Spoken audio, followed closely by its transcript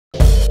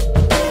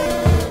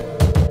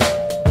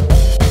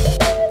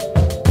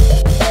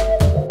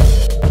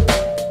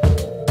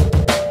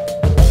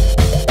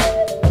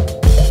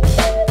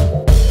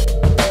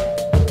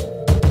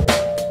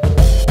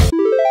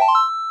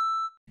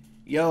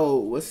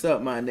What's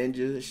up, my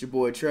ninja? It's your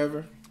boy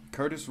Trevor.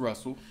 Curtis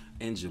Russell.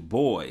 And your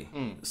boy,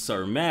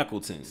 Sir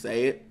Mackleton.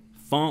 Say it.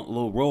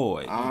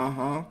 Fauntleroy.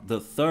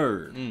 The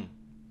third.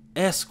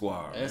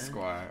 Esquire.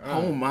 Esquire.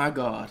 Oh my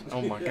God.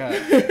 Oh my God.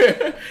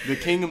 The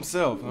king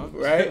himself, huh?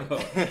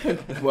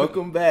 Right?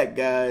 Welcome back,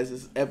 guys.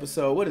 It's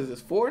episode, what is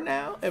this, 4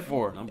 now?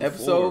 Four.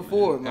 Episode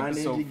 4, My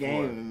Episode Ninja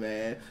Gaming,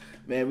 man.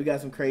 Man, we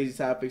got some crazy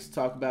topics to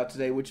talk about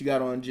today. What you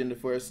got on agenda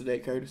for us today,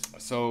 Curtis?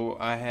 So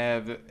I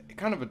have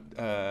kind of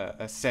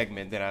a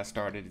segment that I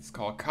started. It's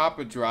called Cop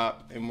or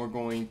Drop, and we're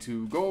going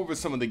to go over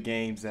some of the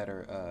games that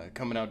are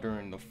coming out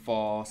during the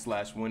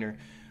fall/winter.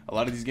 A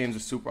lot of these games are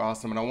super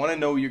awesome, and I want to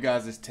know your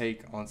guys'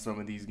 take on some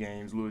of these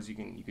games. Lewis, you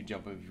can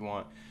jump in if you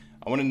want.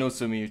 I want to know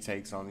some of your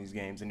takes on these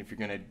games, and if you're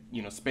gonna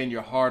spend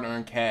your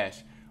hard-earned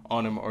cash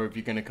on them, or if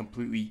you're gonna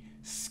completely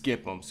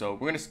skip them. So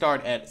we're gonna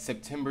start at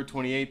September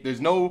 28th. There's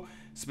no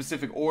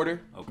specific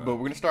order, but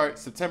we're gonna start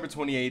September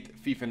 28th,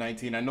 FIFA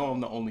 19. I know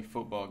I'm the only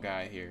football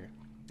guy here.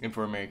 And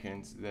for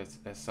Americans, that's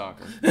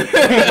soccer.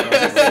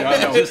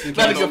 Just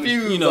not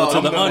confused.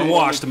 To the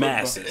unwashed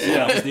masses.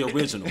 Yeah, that was the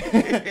original.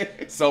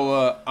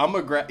 So I'm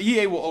a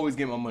EA will always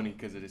get my money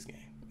because of this game.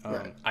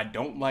 I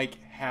don't like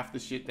half the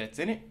shit that's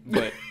in it,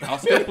 but I'll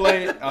still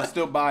play it. I'll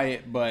still buy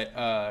it.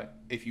 But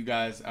if you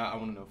guys, I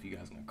want to know if you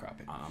guys are gonna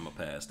crop it. I'm gonna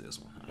pass this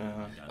one.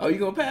 Oh, you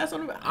gonna pass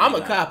on it? I'm a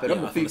cop it.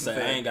 I'm a FIFA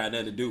fan. I ain't got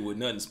nothing to do with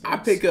nothing sports. I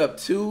pick up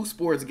 2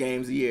 sports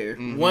games a year.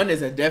 One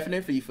is a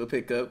definite FIFA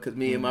pickup because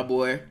me and my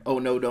boy, Oh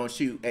No Don't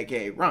Shoot,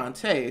 aka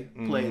Ronte,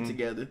 play it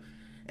together.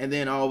 And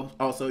then I'll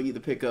also either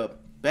pick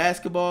up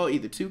basketball,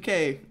 either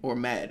 2K or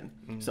Madden.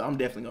 So I'm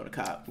definitely gonna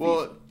cop FIFA.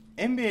 Well,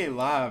 NBA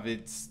Live,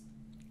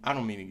 I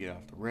don't mean to get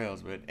off the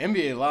rails, but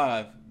NBA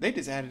Live, they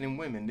just added in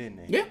women, didn't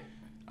they? Yeah.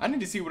 I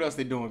need to see what else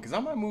they're doing because I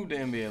might move to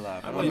NBA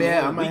Live. I might get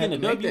a have to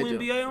make that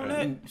WNBA on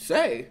that.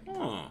 Say.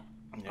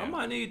 I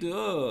might need to,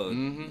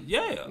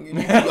 yeah.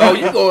 Oh,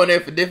 you going there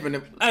for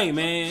different. Hey,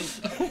 man.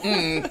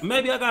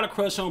 Maybe I got a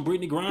crush on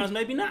Brittany Grimes,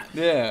 maybe not.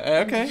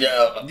 Yeah, okay.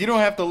 Yeah. You don't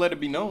have to let it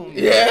be known.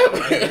 Yeah.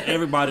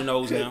 Everybody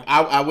knows now.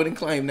 I wouldn't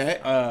claim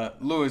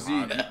that. Lewis,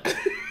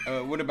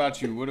 what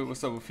about you?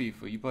 What's up with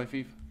FIFA? You play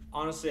FIFA?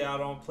 Honestly, I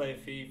don't play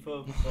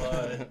FIFA,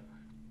 but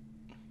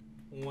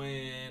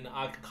when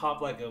I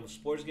cop like a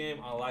sports game,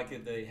 I like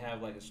it. They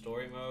have like a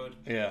story mode.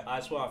 Yeah.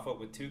 That's why I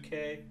fuck with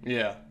 2K.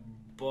 Yeah.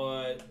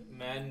 But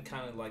Madden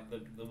kind of like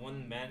the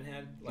one Madden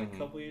had like a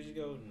couple years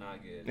ago,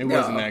 not good. It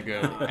wasn't that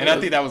good, and I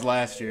think that was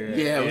last year.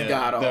 Yeah, it was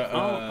god awful.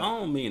 I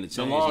don't mean to change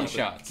the long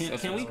shots.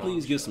 Can we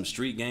please get some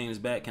street games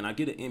back? Can I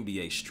get an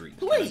NBA streak?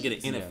 Please. Can I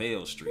get an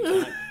NFL streak?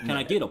 Can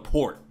I get a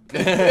port?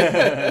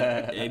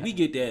 Hey, we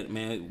get that,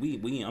 man.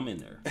 I'm in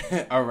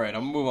there. All right,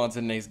 I'm gonna move on to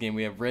the next game.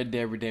 We have Red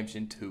Dead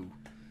Redemption 2.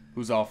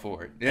 Who's all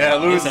for it? Yeah,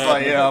 Lewis is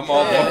like, yeah, I'm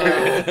all for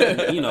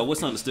it.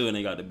 What's understood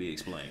ain't got to be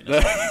explained.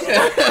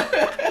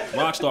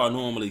 Rockstar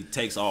normally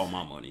takes all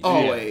my money.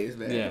 Always,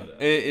 man. Yeah,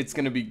 it's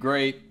gonna be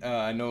great.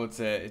 I know it's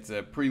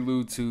a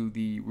prelude to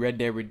the Red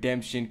Dead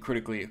Redemption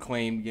critically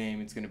acclaimed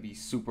game. It's gonna be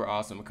super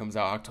awesome. It comes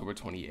out October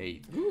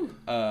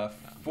 28th.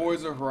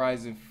 Forza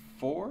Horizon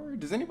 4.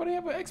 Does anybody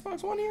have an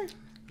Xbox One here?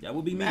 That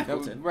would be me.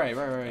 Right.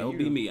 That would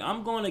be me.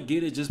 I'm going to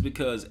get it just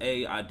because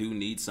A, I do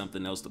need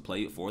something else to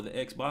play it for the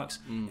Xbox,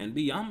 and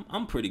B,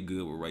 I'm pretty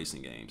good with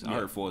racing games. I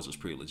heard Forza's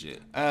pretty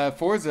legit.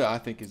 Forza, I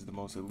think, is the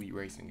most elite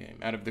racing game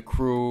out of the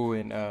Crew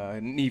and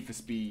Need for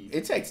Speed.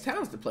 It takes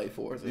talents to play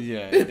Forza.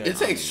 Yeah, it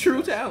takes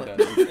true talent.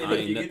 And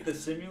if you get the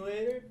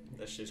simulator,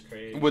 that's just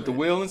crazy. With the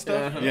wheel and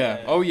stuff?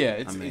 Yeah. Oh, yeah.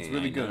 It's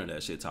really good. None of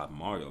that shit top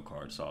Mario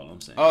Kart. That's all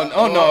I'm saying.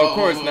 Oh no, of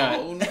course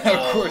not. No.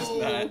 Of course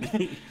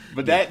not.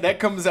 But that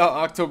comes out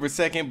October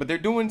 2nd. But they're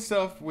doing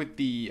stuff with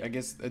the, I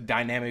guess,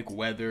 dynamic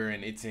weather,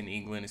 and it's in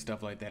England and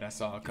stuff like that. I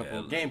saw a couple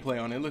of gameplay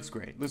on it. It looks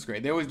great.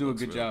 They always do a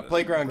good job.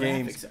 Playground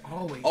games.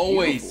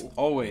 Always.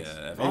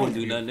 Yeah, if I don't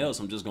do nothing else,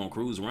 I'm just going to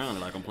cruise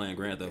around like I'm playing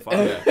Grand Theft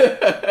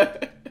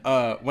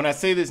Auto. When I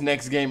say this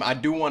next game, I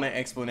do want an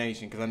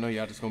explanation because I know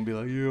y'all just going to be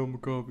like, yeah, I'm a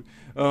copy.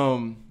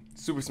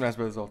 Super Smash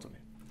Bros. Ultimate.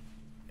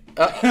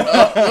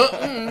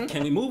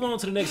 Can we move on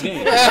to the next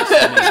game?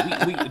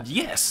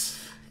 Yes.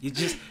 You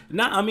just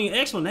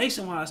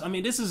explanation wise.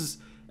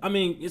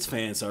 It's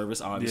fan service,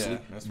 obviously,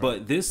 that's right.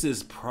 but this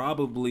is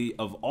probably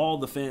of all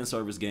the fan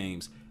service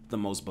games the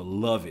most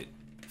beloved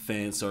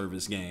fan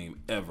service game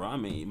ever.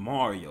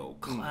 Mario,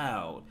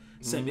 Cloud,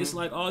 it's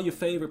like all your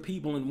favorite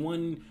people in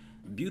one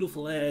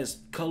beautiful ass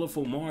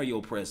colorful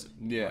Mario present.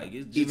 Yeah.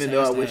 Even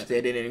though I wish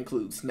they didn't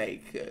include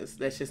Snake, because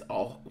that's just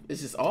all. It's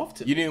just off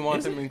to me. You didn't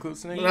want them to include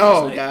Snake?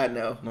 No, Snake? God,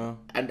 no. No.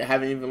 I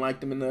haven't even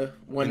liked him in the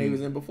one he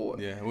was in before.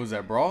 Yeah. Was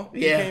that Brawl?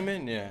 Yeah. He came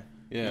in? Yeah.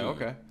 Yeah,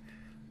 okay.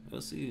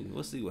 We'll see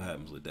what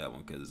happens with that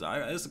one, because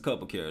there's a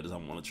couple characters I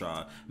want to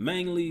try.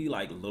 Mainly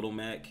like Little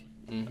Mac.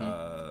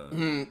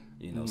 Somebody.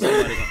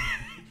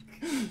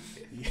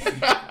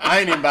 I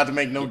ain't even about to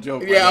make no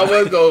joke. Yeah, I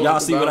was going.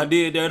 Y'all see what I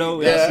did there,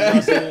 though? Yeah.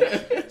 Y'all see what I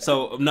said?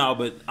 So, no,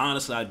 but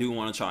honestly, I do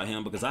want to try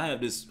him because I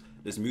have this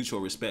mutual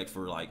respect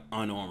for, like,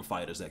 unarmed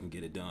fighters that can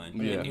get it done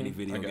in any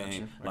video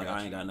game.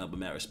 I ain't got nothing but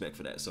mad respect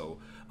for that. So,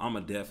 I'm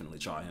going to definitely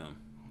try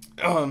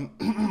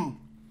him.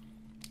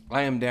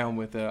 I am down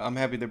with. I'm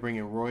happy they're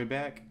bringing Roy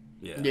back.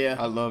 Yeah.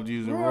 I loved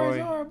using Roy's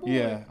Roy. our boy.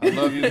 Yeah, I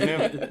love using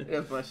him.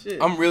 That's my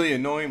shit. I'm really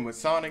annoying with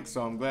Sonic,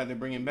 so I'm glad they're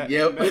bringing back.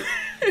 Yep.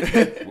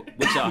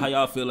 How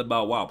y'all feel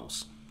about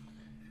wobbles?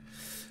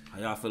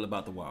 How y'all feel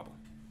about the wobble?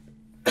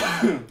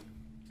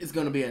 It's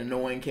gonna be an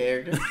annoying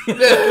character.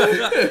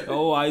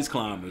 Oh, ice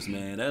climbers,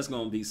 man. That's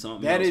gonna be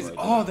something. That else is.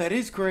 right That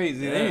is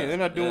crazy. Yeah, They're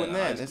not doing yeah,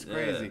 that. That's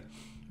crazy.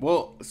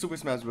 Well, Super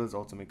Smash Bros.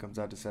 Ultimate comes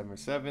out December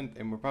 7th,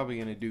 and we're probably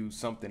gonna do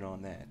something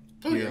on that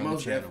here on the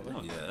most channel.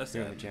 definitely. Oh yeah, that's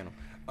Here on it. the channel.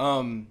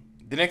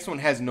 The next one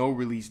has no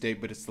release date,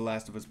 but it's The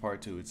Last of Us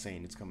Part 2. It's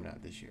saying it's coming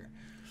out this year.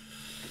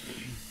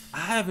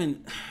 All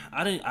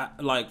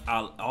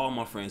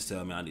my friends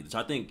tell me I need to.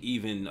 I think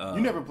even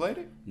You never played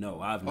it?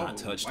 No, I've not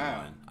touched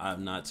wow. one. I've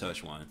not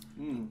touched one.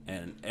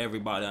 And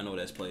everybody I know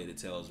that's played it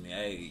tells me,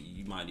 hey,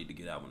 you might need to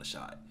get that one a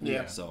shot.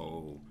 Yeah.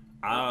 So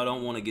I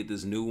don't want to get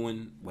this new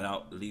one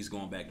without at least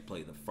going back to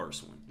play the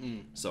first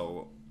one.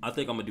 So I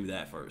think I'm gonna do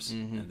that first,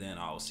 and then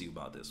I'll see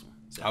about this one.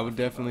 So I would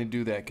definitely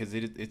do that because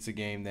it's a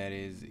game that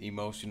is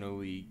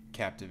emotionally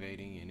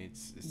captivating and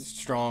it's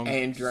strong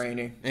And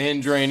draining.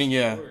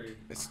 Yeah,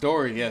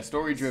 Story.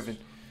 story driven.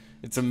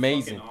 It's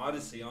amazing. Fucking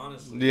Odyssey,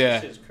 honestly. Yeah.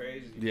 That shit's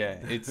crazy. Yeah,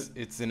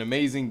 it's an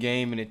amazing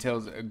game and it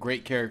tells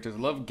great characters. I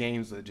love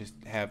games that just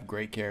have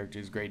great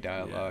characters, great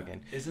dialogue,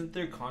 Isn't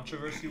there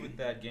controversy with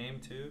that game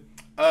too?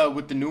 and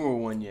with the newer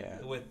one, yeah,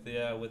 With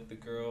the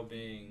girl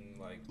being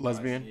like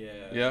lesbian.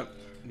 Yeah.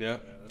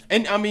 Yep.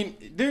 And I mean,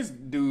 there's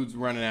dudes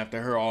running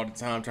after her all the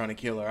time trying to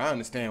kill her. I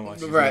understand why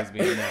she's Right.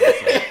 lesbian now.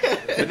 So.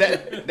 But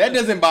that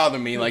doesn't bother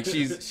me. Like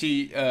Ellie's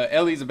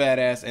a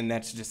badass, and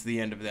that's just the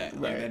end of that.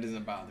 Like, Right. that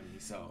doesn't bother me.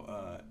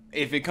 So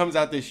if it comes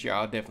out this year,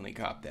 I'll definitely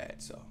cop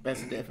that. So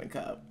That's a different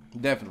cop.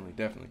 definitely.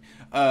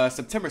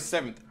 September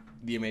 7th,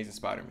 The Amazing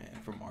Spider-Man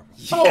from Marvel.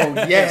 Oh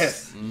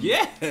yes.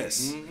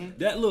 Yes.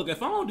 That look.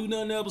 If I don't do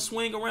nothing else but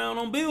swing around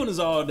on buildings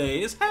all day,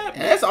 it's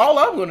happening. That's all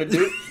I'm gonna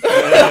do.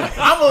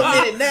 I'm gonna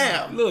admit it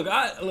now. Look,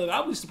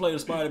 I used to play the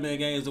Spider-Man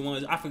games. The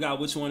ones I forgot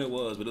which one it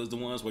was, but it was the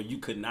ones where you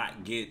could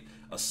not get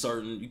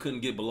you couldn't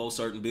get below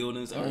certain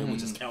buildings, or it would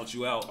just count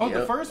you out. Oh,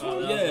 the first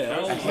one? Yeah,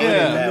 I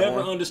that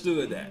never one.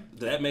 understood that.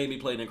 That made me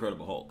play the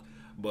Incredible Hulk.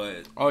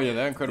 But Oh yeah,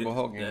 that Incredible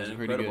Hulk game that was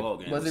pretty good. Incredible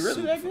Hulk game Was it really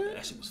super that fun. good?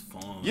 That shit was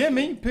fun. Yeah,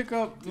 man, you pick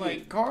up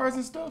like cars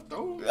and stuff.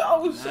 Throw 'em.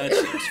 Oh That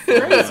shit.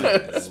 shit was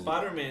crazy.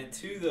 Spider-Man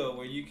 2 though,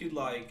 where you could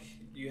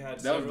you had That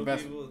was several the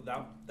best. people.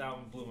 That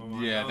one blew my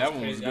mind. Yeah, that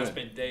one was crazy. good. I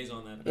spent days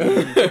on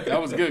that.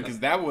 That was good because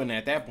that one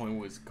at that point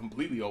was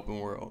completely open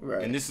world,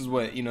 Right. and this is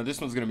what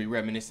this one's gonna be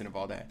reminiscent of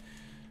all that.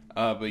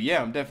 But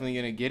yeah, I'm definitely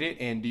gonna get it.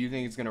 And do you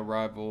think it's gonna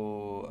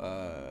rival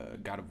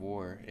God of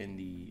War in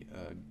the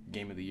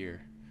Game of the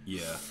Year?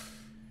 Yeah,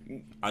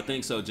 I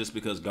think so. Just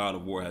because God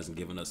of War hasn't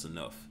given us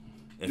enough.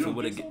 If You it don't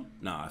would have, think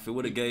so? if it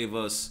would have gave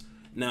us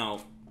now.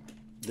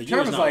 The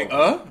Trevor's year's not like,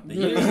 over. The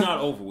year's not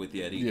over with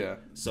yet either. Yeah.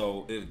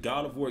 So if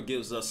God of War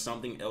gives us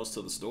something else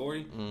to the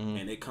story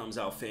and it comes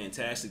out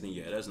fantastic, then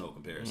yeah, there's no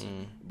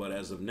comparison. But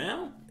as of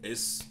now,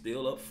 it's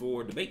still up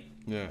for debate.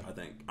 Yeah. I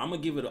think I'm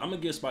gonna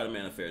give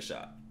Spider-Man a fair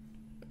shot.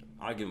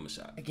 I'll give him a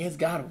shot. Against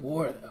God of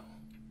War though.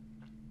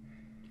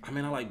 I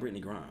mean, I like Brittany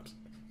Grimes.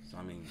 So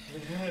I mean,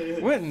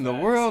 What in the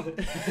world?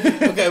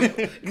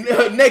 Okay.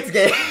 Next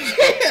game.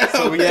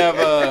 So we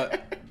have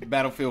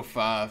Battlefield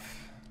 5,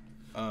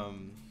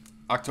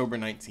 October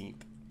 19th.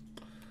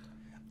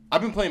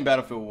 I've been playing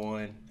Battlefield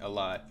 1 a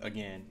lot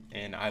again,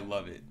 and I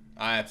love it.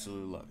 I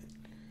absolutely love it.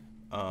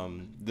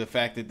 The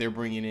fact that they're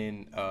bringing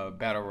in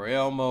Battle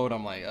Royale mode,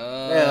 I'm like,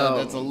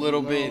 that's a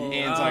little bit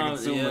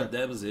anti-consumer. yeah,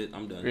 that was it.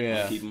 I'm done.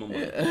 Yeah. I'm keeping my money.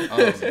 Yeah.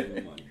 I'm saving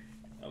my money.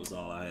 That was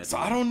all I had. So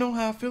to I do. don't know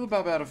how I feel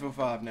about Battlefield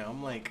 5 now.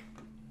 I'm like,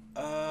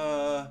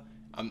 I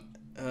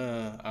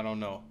don't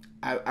know.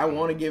 I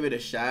want to give it a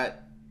shot,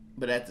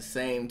 but at the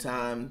same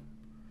time,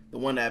 the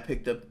one that I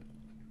picked up,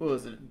 what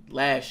was it,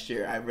 last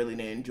year, I really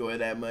didn't enjoy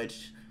that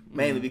much.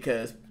 Mainly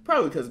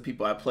probably because of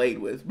people I played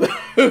with. But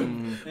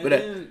And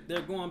then they're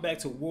going back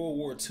to World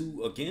War II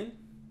again.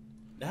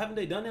 Haven't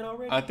they done that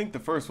already? I think the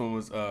first one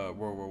was World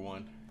War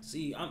One.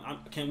 See,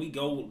 can we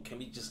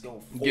just go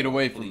forward, Get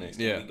away from please? it,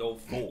 yeah. Can we go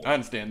forward? I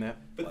understand that.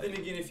 But then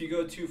again, if you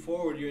go too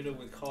forward, you end up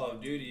with Call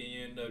of Duty and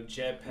you end up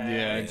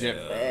jetpack.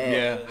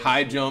 Yeah,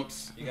 high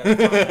jumps. You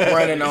gotta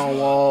running on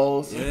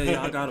walls.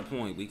 Yeah, I got a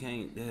point. We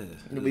can't.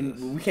 Yeah,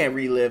 We can't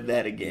relive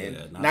that again.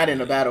 Yeah, not in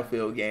a really.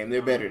 Battlefield game.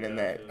 They're better than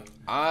that.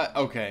 I'm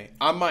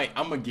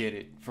gonna get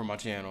it for my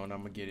channel, and I'm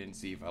gonna get it and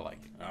see if I like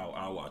it.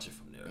 I'll watch it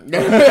from there.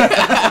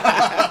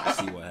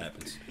 See what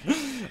happens.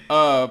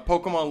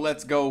 Pokemon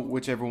Let's Go,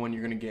 whichever one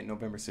you're gonna get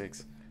November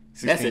 6th.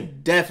 That's a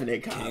 16th.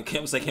 definite cop.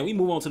 Can we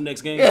move on to the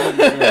next game?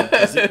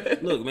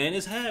 Look, man,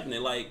 it's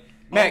happening. Like,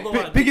 Mac,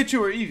 although I- Pikachu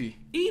or Eevee?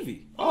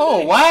 Eevee.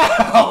 Oh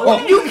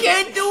wow! You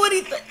can't do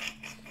anything.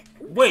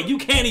 Wait, you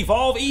can't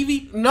evolve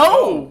Eevee?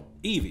 No.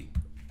 Eevee.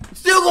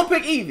 Still gonna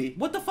pick Eevee.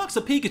 What the fuck's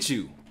a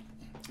Pikachu?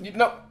 You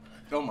know,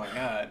 Oh my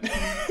god!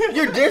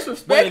 you're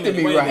disrespecting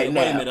me right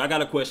now. Wait a minute. I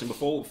got a question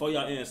before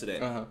y'all answer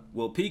that.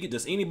 Uh-huh.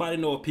 Does anybody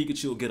know if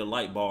Pikachu will get a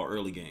light ball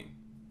early game?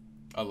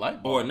 A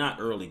light ball? Or not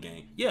early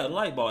game. Yeah, a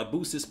light ball. It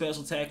boosts his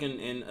special attack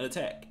and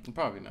attack.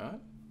 Probably not.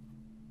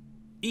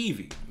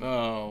 Eevee.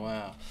 Oh,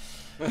 wow.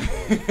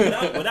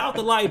 Without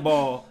the light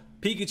ball,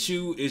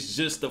 Pikachu is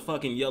just a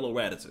fucking yellow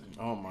Rattata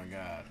Oh, my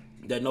God.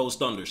 that knows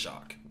Thunder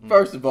Shock.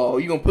 First of all,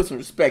 you gonna put some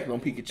respect on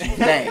Pikachu's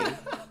name.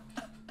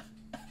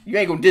 You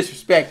ain't gonna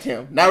disrespect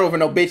him. Not over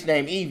no bitch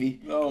named Eevee.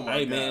 Oh, my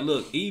Hey, God. man,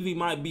 look, Eevee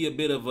might be a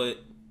bit of a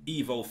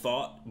Evo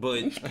thought,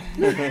 but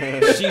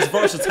she's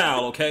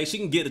versatile, okay? She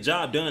can get the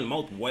job done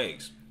multiple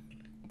ways.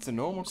 It's a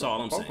normal That's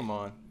all I'm saying.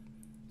 Pokemon.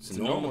 It's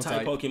a normal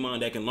type Pokemon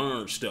that can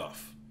learn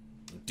stuff,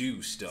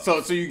 do stuff.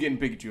 So you're getting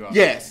Pikachu out.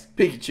 Yes,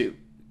 Pikachu.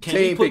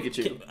 Team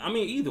Pikachu. I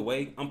mean, either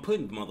way, I'm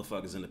putting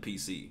motherfuckers in the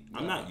PC.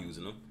 I'm not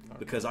using them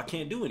because I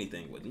can't do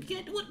anything with them. You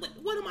can't do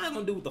what am I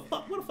gonna do with the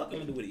fuck? What the fuck am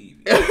I gonna do with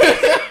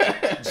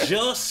Eevee?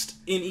 Just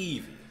in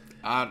Eevee.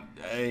 I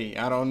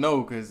don't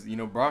know, because,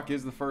 Brock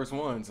is the first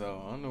one,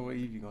 so I don't know what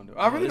Eevee gonna do.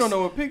 I really don't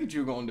know what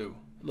Pikachu gonna do.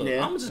 Look,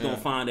 Yeah. I'm just gonna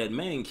find that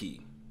main key,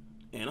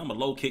 and I'm gonna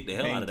low kick the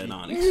hell out of that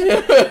Onyx.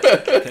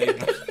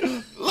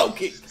 Okay, Low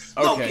kick.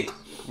 Okay.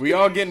 We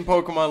all getting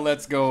Pokemon.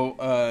 Let's go.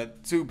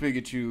 2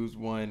 Pikachus,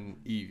 1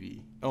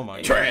 Eevee. Oh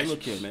my Trash. God!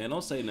 Look here, man.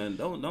 Don't say nothing.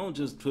 Don't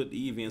just put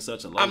Eevee in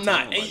such a low. I'm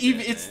not. tone like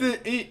Eevee,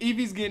 that, man.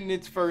 Eevee's getting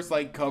its first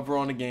cover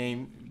on the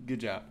game. Good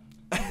job.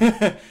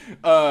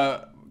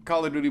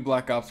 Call of Duty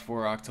Black Ops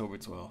 4, October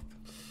 12th.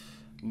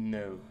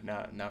 No,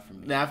 not for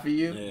me. Not for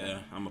you. Yeah,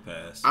 I'm a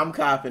pass. I'm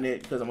copping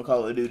it because I'm a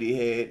Call of Duty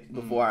head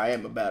before I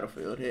am a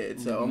Battlefield head.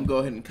 So I'm gonna go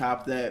ahead and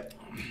cop that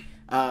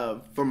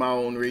for my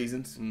own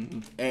reasons.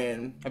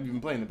 And Have you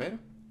been playing the beta?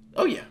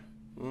 oh yeah,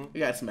 we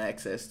got some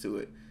access to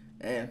it,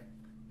 and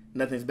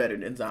nothing's better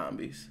than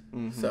zombies.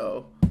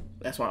 So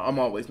that's why I'm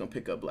always gonna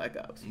pick up Black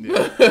Ops.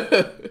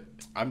 Yeah.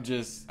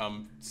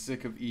 I'm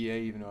sick of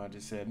EA, even though I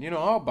just said,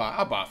 I'll buy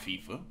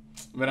FIFA.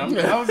 But I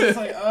was just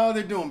like, oh,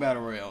 they're doing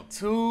Battle Royale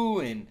 2,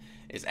 and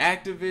it's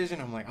Activision.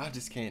 I'm like, I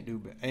just can't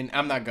do it. And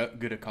I'm not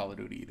good at Call of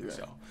Duty either,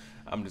 so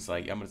I'm just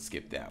like, I'm going to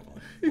skip that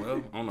one.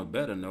 Well, on a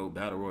better note,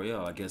 Battle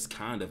Royale, I guess,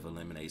 kind of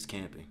eliminates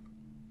camping.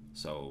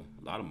 So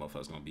a lot of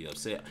motherfuckers gonna be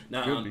upset.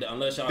 Now,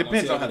 unless y'all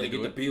Depends gonna on how tell me they to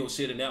do get the build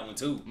shit in that one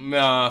too.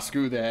 Nah,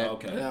 screw that.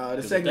 Okay. No, the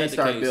 'Cause second they if that's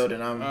start the case-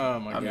 building, I'm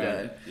God.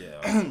 done.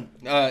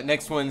 Yeah.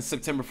 Next one,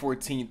 September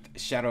 14th,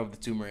 Shadow of the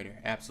Tomb Raider.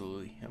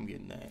 Absolutely. I'm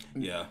getting that.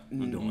 Yeah,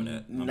 I'm doing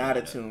that. I'm Not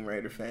a doing that. Tomb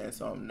Raider fan,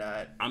 so I'm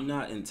not. I'm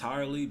not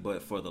entirely,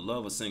 but for the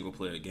love of single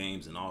player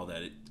games and all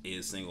that it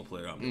is single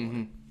player, I'm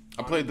doing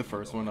I played the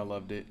first one. I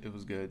loved it. It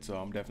was good, so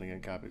I'm definitely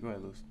going to copy it. Go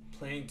ahead, Lewis.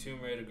 Playing Tomb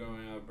Raider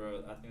growing up,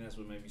 bro, I think that's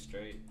what made me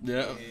straight.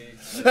 Yeah.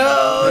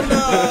 Oh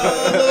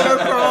no,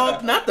 Lord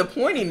Frog. Not the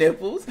pointy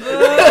nipples.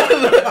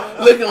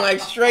 Looking like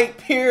straight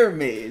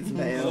pyramids,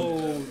 man.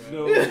 Oh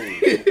no!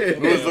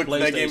 Lewis looked at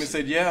that game and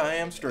said, yeah, I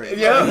am straight.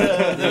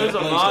 Yeah. There was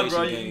a mod, bro.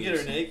 PlayStation You can get her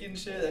games. naked and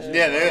shit. That shit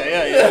Yeah,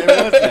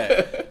 there was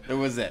that. There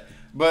was that.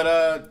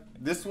 But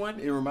this one,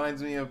 it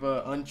reminds me of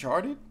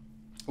Uncharted.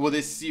 Well,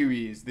 this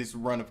series, this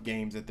run of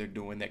games that they're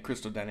doing, that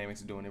Crystal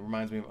Dynamics are doing, it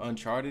reminds me of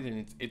Uncharted,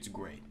 and it's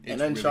great. It's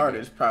And Uncharted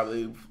really is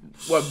probably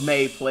what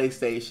made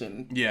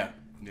PlayStation good. Yeah.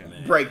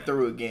 break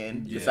through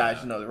again. Yeah.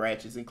 Besides, the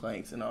Ratchets and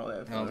Clanks and all that.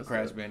 Oh, fun the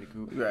Crash stuff.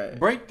 Bandicoot. Right.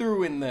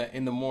 Breakthrough in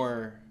the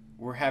more,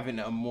 we're having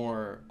a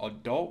more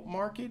adult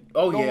market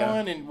Oh, go yeah.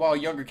 on, and while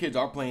younger kids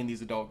are playing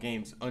these adult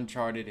games,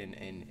 Uncharted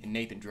and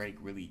Nathan Drake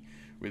really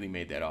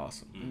made that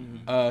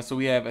awesome. So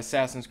we have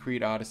Assassin's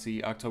Creed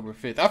Odyssey, October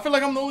 5th. I feel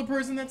like I'm the only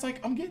person that's like,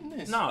 I'm getting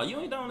this. No, you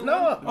ain't doing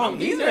No,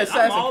 these are I'm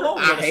Assassin's all Creed. over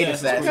I hate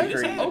Assassin's Assassin's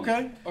Creed. Creed.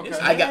 Okay. It's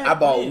I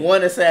bought Yeah.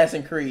 one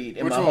Assassin's Creed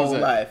in Which my one was whole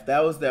that? life.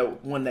 That was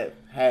that one that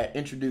had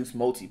introduced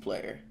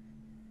multiplayer.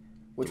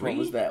 Which one 3?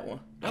 was that one?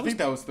 I think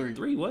that was 3.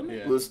 3, wasn't it?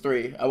 It was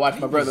 3. I watched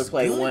my It brother was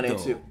play good, 1 and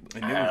though. 2.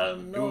 And I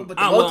don't know, but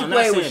the well, I'm not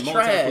multiplayer was saying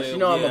trash. multiplayer, You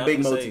know, I'm yeah, a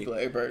big I would say-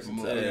 multiplayer person.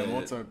 So. Yeah,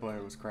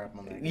 multiplayer was crap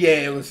on that. Yeah,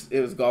 it was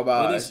But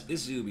garbage.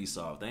 it's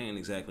Ubisoft. They ain't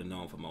exactly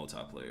known for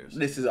multiplayers.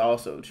 This is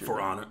also true.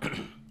 For Honor.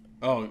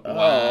 Oh,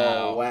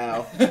 Oh,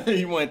 wow.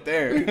 You went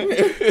there.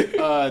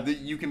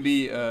 You can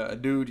be a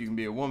dude, you can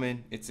be a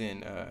woman. It's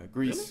in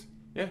Greece.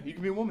 Yeah, you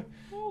can be a woman.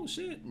 Oh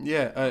shit.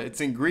 Yeah,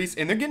 it's in Greece,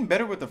 and they're getting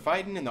better with the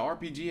fighting and the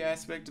RPG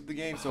aspect of the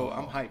game. So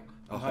I'm hyped.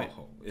 I'm hyped.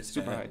 It's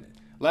Super hyped. happening.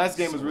 Last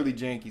game was really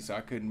janky, so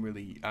I couldn't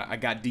really. I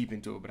got deep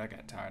into it, but I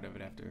got tired of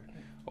it after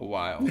a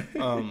while.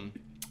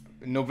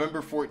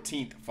 November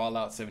 14th,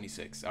 Fallout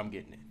 76. I'm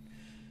getting it.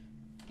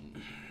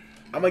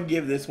 I'm going to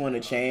give this one a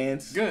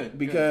chance. Good,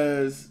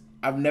 Because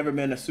I've never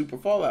been a super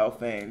Fallout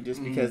fan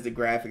just because the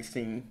graphics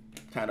seem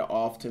kind of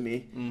off to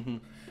me. Mm-hmm.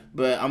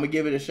 But I'm going to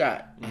give it a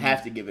shot. I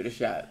have to give it a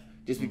shot.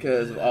 Just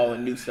because of all the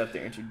new stuff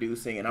they're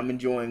introducing. And I'm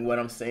enjoying what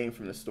I'm seeing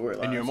from the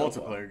storyline. And you're a so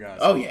multiplayer far. guy.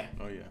 Oh, yeah.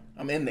 Oh yeah.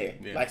 I'm in there.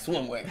 Yeah. Like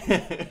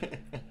swimwear.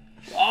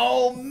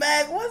 Oh,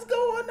 Mac, what's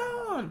going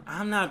on?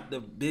 I'm not the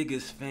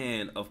biggest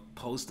fan of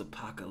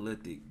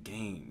post-apocalyptic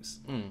games.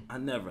 I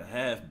never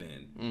have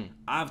been.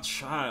 I've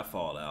tried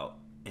Fallout,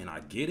 and I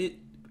get it,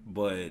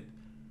 but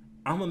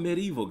I'm a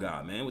medieval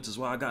guy, man, which is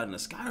why I got into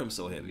Skyrim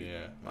so heavy.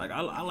 Yeah. Like,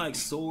 I like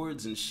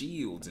swords and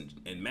shields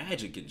and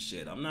magic and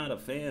shit. I'm not a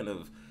fan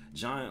of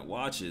giant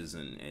watches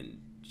and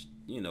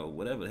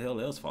whatever the hell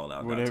else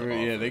Fallout. Whatever, got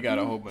to yeah, offer. they got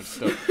a whole bunch of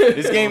stuff.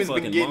 This game has been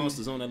Fucking getting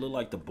monsters on that look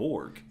like the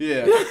Borg.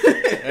 Yeah,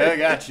 I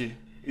got you.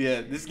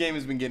 Yeah, this game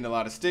has been getting a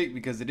lot of stick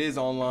because it is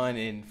online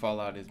and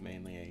Fallout is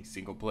mainly a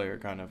single player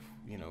kind of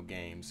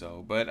game.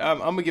 So, but I'm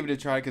gonna give it a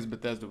try because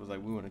Bethesda was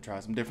like, we want to try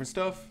some different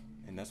stuff,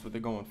 and that's what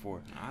they're going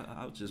for.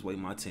 I'll just wait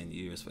my 10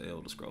 years for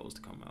Elder Scrolls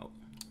to come out.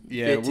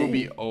 Yeah, 15. we'll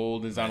be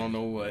old as I don't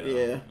know what.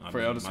 Yeah. For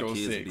Elder Scrolls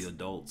my kids 6. will be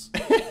adults.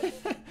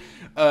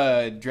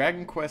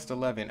 Dragon Quest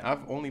 11. I've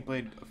only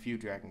played a few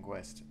Dragon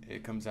Quest.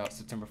 It comes out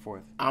September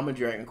 4th. I'm a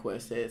Dragon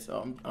Quest head,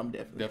 so I'm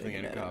definitely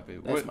Gonna copy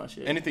it. That's my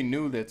shit. Anything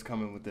new that's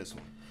coming with this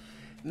one?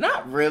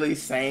 Not really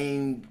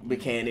same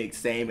mechanics,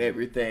 same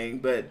everything,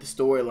 but the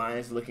storyline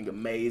is looking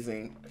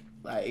amazing.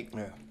 Like,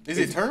 Yeah. Is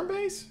it turn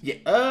based?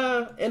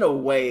 yeah, in a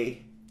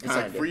way, It's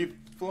like kinda. free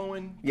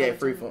flowing. Yeah,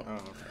 free flowing. Oh,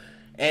 okay.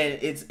 And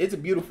it's a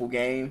beautiful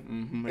game.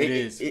 Mm-hmm, it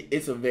is.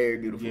 It's a very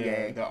beautiful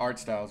Yeah, game. the art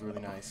style is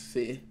really nice.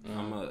 See,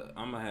 I'm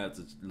gonna have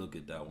to look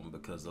at that one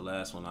because the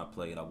last one I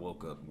played, I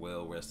woke up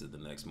well rested the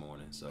next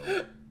morning. So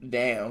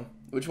damn,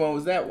 which one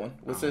was that one?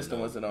 What I don't system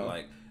know. was it on?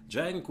 Like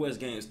Dragon Quest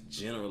games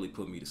generally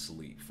put me to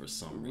sleep for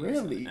some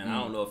reason. Really? And I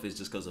don't know if it's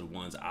just because of the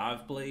ones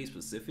I've played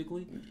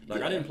specifically. Like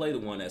Yeah. I didn't play the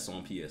one that's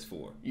on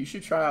PS4. You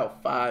should try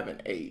out 5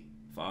 and 8.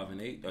 5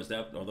 and 8?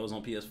 Are those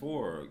on PS4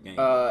 or game?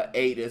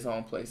 8 is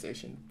on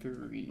PlayStation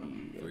 3.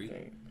 Three? I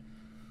think.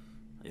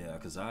 Yeah,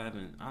 because I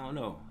don't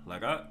know.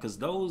 Because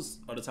those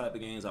are the type of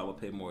games I would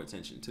pay more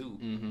attention to.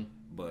 Mm-hmm.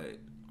 But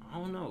I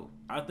don't know.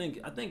 I think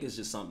it's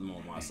just something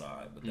on my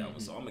side with that one.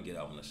 So I'm gonna get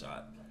that one a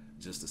shot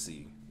just to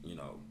see.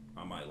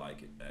 I might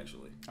like it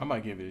actually. I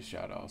might give it a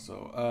shot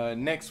also.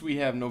 Next we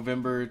have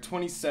November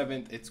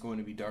 27th. It's going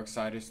to be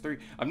Darksiders 3.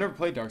 I've never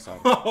played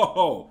Darksiders.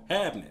 Oh,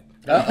 happening.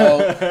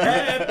 Uh-oh.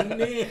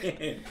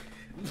 Happening.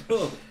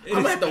 Look, I'm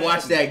gonna have to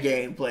watch that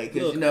gameplay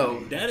because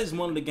that is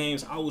one of the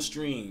games I will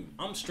stream.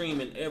 I'm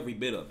streaming every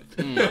bit of it.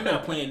 I'm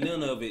not playing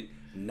none of it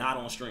not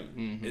on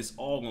stream. It's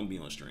all gonna be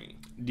on stream.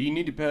 Do you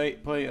need to play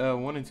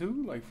 1 and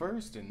 2 like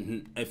first?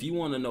 And If you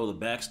want to know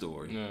the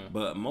backstory, Yeah.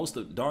 but most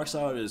of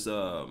Darksiders,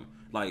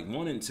 like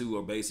 1 and 2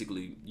 are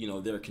basically,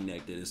 they're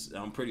connected.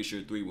 I'm pretty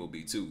sure 3 will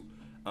be too.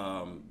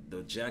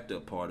 The jacked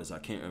up part is I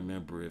can't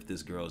remember if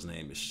this girl's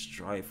name is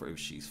Strife or if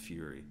she's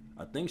Fury.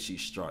 I think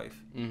she's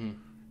Strife.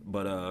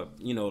 But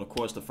of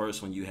course, the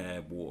first one you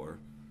had war,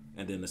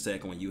 and then the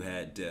second one you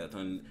had death.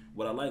 And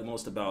what I like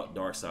most about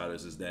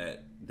Darksiders is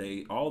that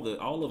all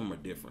of them are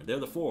different. They're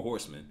the 4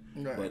 horsemen,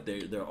 Right. but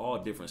they're all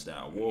different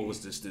style. War was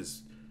just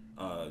this,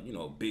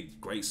 big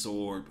great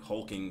sword,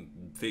 hulking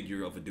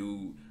figure of a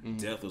dude.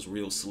 Death was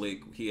real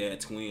slick. He had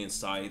twin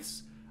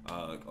scythes,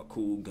 a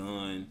cool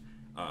gun.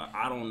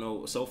 I don't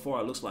know. So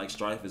far, it looks like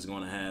Strife is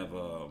going to have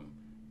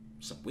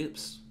some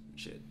whips.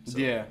 Shit. So,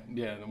 yeah,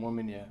 the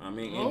woman, yeah. I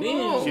mean, Oh. and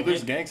then She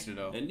looks gangster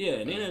though. and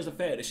then there's the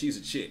fact that she's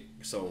a chick,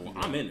 so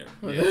I'm in there.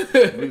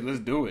 Yeah. Let's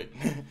do it.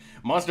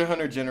 Monster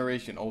Hunter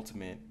Generation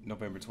Ultimate,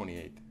 November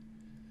 28th.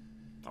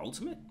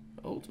 Ultimate?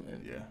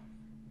 Ultimate. Yeah.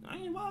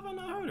 Why have I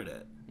not heard of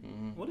that?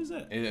 What is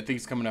that? I think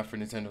it's coming out for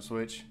Nintendo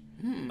Switch.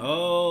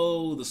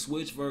 Oh, the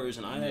Switch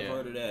version. I have Yeah.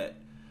 heard of that.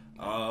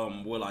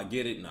 Will I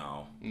get it?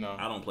 No. No.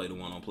 I don't play the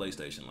one on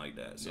PlayStation like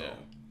that. So Yeah.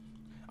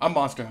 I'm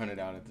Monster Hunted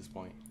out at this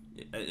point.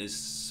 it's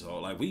so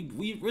like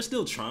we're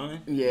still trying.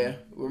 Yeah,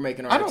 we're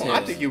making our I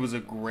attempts. think it was a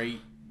great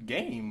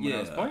game when I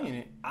was playing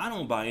it. I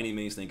don't by any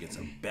means think it's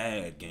a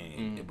bad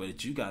game,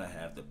 but you gotta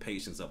have the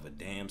patience of a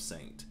damn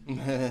saint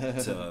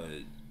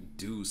to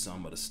do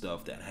some of the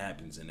stuff that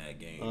happens in that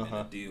game and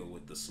to deal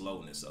with the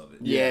slowness of it.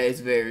 Yeah, it's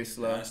very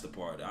slow. That's the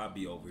part that I'd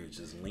be over here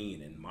just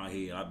leaning. My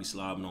head, I'd be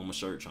slobbing on my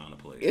shirt trying to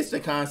play. It's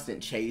the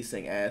constant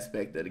chasing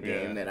aspect of the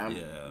game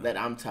Yeah. that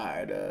I'm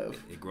tired of.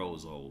 It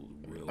grows old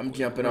real I'm quick.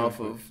 jumping off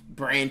of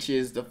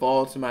branches to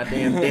fall to my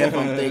damn death.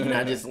 I'm thinking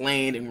I just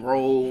land and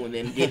roll and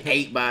then get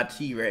ate by a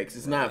T-Rex.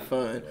 It's not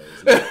fun.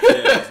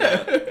 It's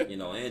not,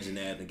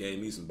 Anjanad gave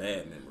me some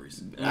bad memories.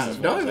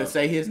 Don't even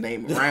say his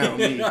name around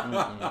me.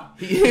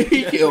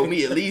 He killed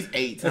me at least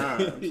 8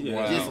 times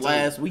Yeah. just Wow.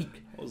 last week.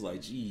 I was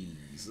like, jeez.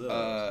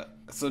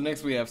 So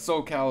next we have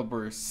Soul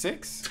Calibur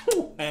 6,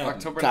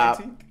 October Cop.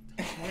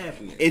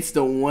 19th. It's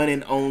the one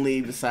and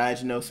only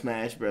besides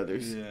Smash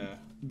Brothers. Yeah.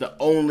 The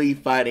only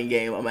fighting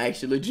game I'm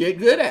actually legit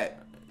good at.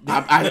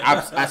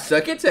 I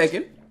suck at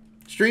Tekken.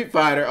 Street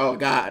Fighter, oh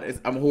god,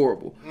 I'm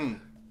horrible.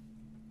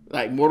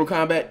 Like Mortal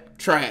Kombat,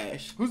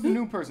 trash. Who's the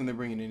new person they're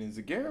bringing in? Is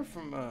it Geralt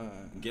from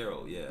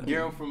Geralt, yeah.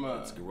 Geralt from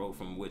It's Geralt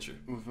from Witcher.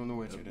 from The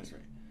Witcher? That's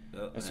right.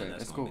 Yep, That's and right.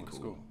 That's gonna cool. be That's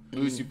cool.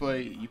 Luis, you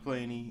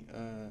play any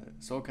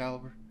Soul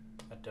Calibur?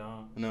 I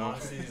don't. No.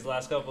 Honestly, these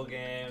last couple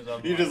games,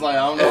 I'm You're just like,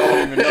 I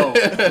don't even know.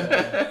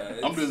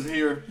 I'm It's- just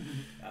here.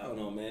 I don't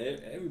know, man.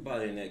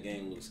 Everybody in that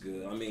game looks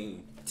good. I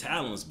mean,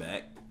 Talon's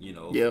back,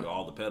 Yep. for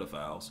all the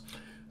pedophiles.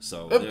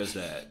 So there's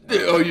that.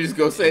 Oh, you just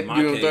gonna say In my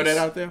you gonna throw that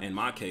out there? In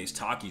my case,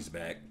 Taki's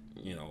back.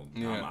 Yeah.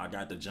 I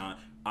got the John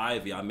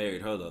Ivy. I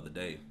married her the other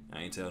day.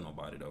 I ain't tell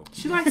nobody though.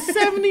 She's like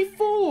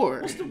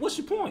 74. What's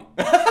your point?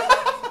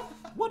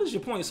 What is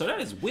your point? So that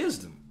is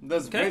wisdom.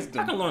 That's Okay?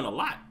 wisdom. I can learn a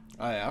lot.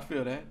 Oh, yeah, I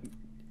feel that.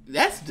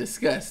 That's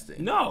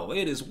disgusting. No,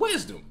 it is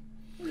wisdom.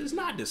 It's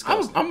not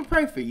disgusting. I'm gonna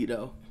pray for you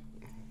though.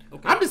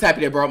 Okay. I'm just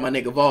happy they brought my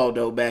nigga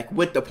Valdo back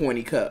with the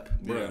pointy cup.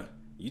 Bruh,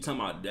 you talking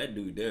about that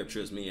dude there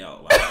trips me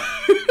out. Like,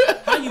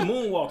 how you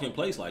moonwalk in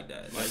place like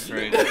that? Like,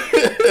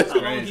 That's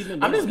crazy.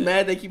 I'm just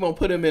mad they keep on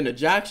putting him in a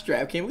jock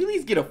strap. Can we at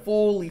least get a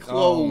fully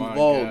clothed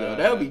Valdo?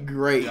 That would be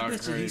great. I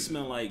bet you he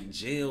smell like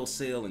jail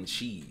cell and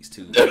cheese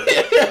too.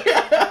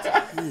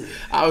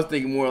 I was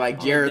thinking more like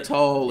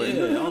Geritol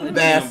and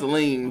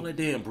Vaseline. All that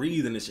damn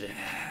breathing and shit.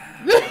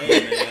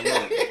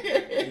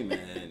 Hey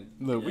man,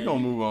 Look, we gonna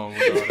move on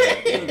with all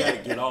that. You gotta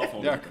get off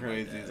on Y'all that.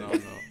 crazy as all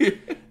know.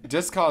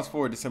 Just Cause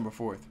 4, December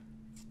 4th.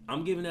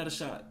 I'm giving that a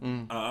shot.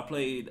 I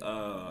played,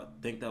 I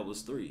think that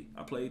was 3.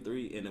 I played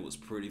 3 and it was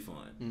pretty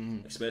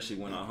fun. Especially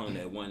when I hung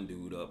that one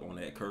dude up on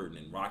that curtain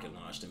and rocket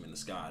launched him in the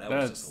sky. That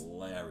was just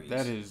hilarious.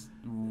 That is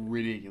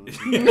ridiculous.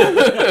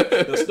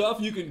 The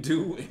stuff you can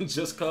do in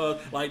Just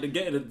Cause, like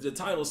the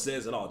title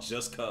says it all,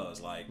 Just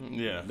Cause, like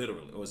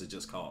literally, or is it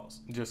Just Cause?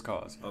 Just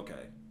Cause.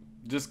 Okay.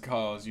 Just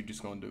Cause, you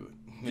just gonna do it.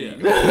 Yeah.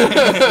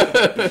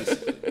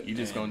 You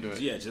just gonna do it.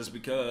 Yeah, just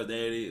because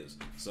there it is.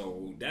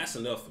 So that's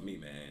enough for me,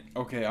 man.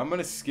 Okay, I'm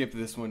gonna skip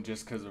this one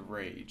just because of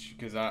rage,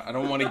 because I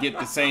don't want to get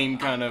the same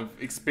kind of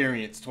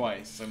experience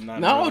twice. I'm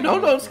not.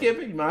 Don't skip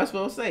it. You might as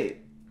well say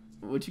it.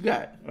 What you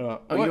got? You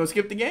gonna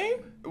skip the game?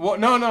 Well,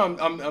 no,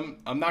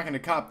 I'm not gonna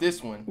cop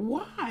this one.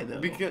 Why though?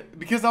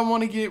 Because I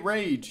want to get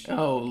rage.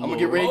 Oh, I'm gonna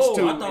get rage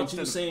too. I thought you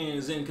were saying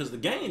is in because the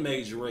game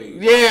made you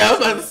rage. Yeah, I was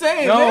about to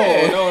say.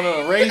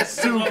 No. Rage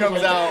 2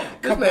 comes out a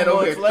couple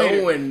months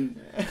later. Throwing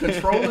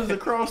controllers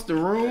across the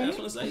room. That's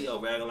what I say.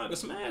 Yo, acting like a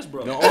Smash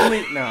Bros.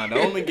 The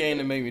only game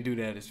that made me do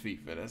that is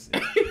FIFA. That's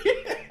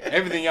it.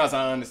 Everything else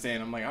I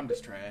understand. I'm like, I'm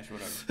just trash.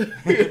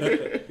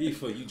 Whatever.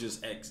 FIFA, you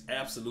just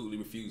absolutely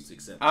refuse to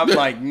accept. I'm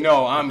like,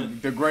 no,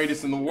 I'm the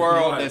greatest in the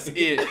world. That's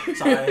it.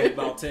 Sorry, I ain't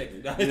about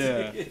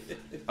Tekken.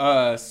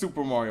 Yeah.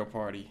 Super Mario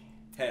Party.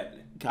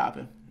 Happening.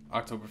 Copping.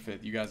 October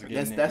 5th. You guys are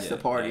getting That's the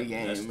party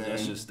game, man.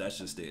 That's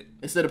just it.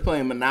 Instead of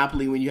playing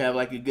Monopoly when you have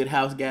like a good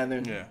house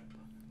gathering. Yeah.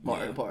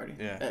 Mario Party.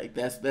 Yeah. Like,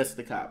 that's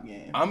the cop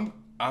game.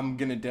 I'm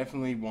gonna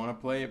definitely want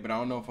to play it, but I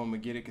don't know if I'm gonna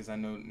get it because I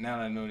know now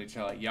that I know that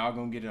y'all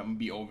gonna get it. I'm gonna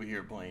be over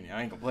here playing it.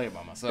 I ain't gonna play it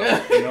by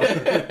myself. You know,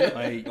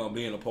 like gonna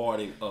be in a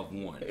party of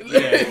one.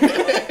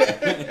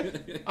 Yeah,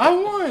 I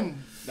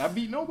won. I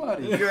beat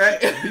nobody. You're right.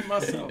 I beat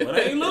myself, but I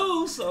ain't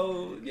lose.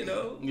 So you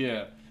know.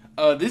 Yeah.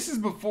 This is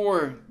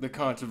before the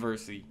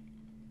controversy.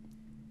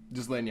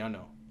 Just letting y'all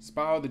know.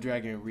 Spyro the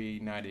Dragon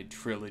Reignited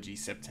Trilogy,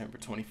 September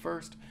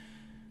 21st.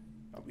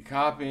 Are we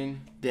copping?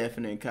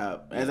 Definite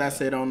cop. As I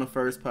said on the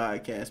first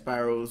podcast,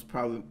 Spyro's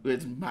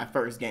it's my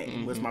first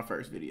game. Was my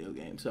first video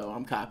game, so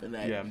I'm copping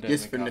that. Yeah, I'm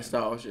just for copping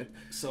nostalgia.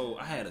 So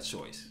I had a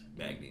choice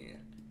back then.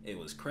 It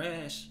was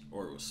Crash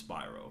or it was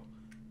Spyro,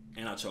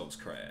 and I chose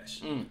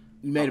Crash. You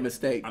made a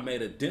mistake. I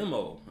made a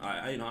demo.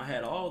 I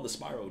had all the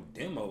Spyro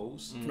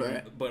demos,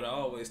 Right. But I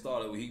always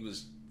thought he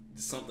was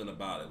something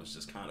about it was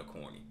just kind of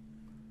corny.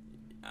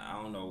 I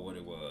don't know what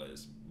it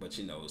was, but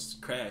you know,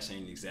 Crash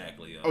ain't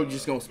exactly. Oh,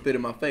 just gonna spit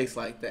in my face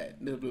like that?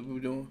 That's what we're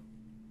doing.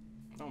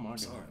 Oh my God.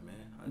 Sorry,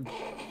 man.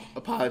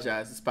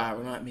 Apologize to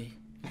Spyro, not me.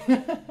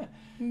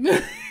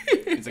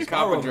 It's a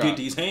copper Spyro drop. get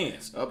these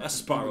hands.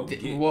 That's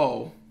Spyro.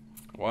 Whoa.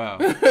 Wow.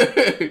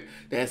 That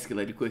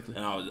escalated quickly.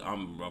 And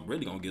I'm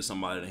really gonna give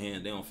somebody the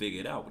hand. They don't figure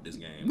it out with this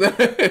game.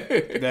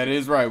 That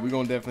is right. We're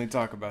gonna definitely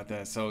talk about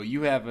that. So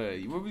you have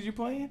what was you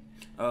playing?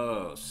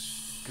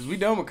 Because we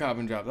done with Cop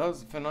and Drop. That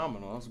was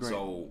phenomenal. That was great.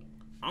 So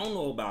I don't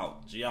know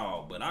about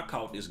y'all, but I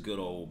caught this good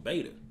old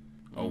beta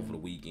over the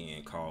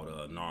weekend called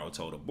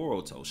Naruto the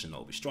Boruto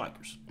Shinobi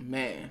Strikers.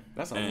 Man,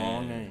 that's a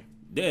long name.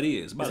 That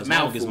is about as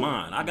long as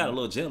mine. I got a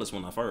little jealous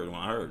when I heard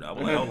it. I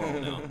was like, hold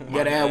on now. You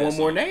gotta add one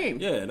more name.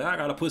 Yeah, now I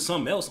gotta put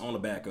something else on the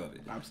back of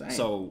it. I'm saying.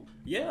 So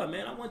yeah,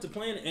 man, I went to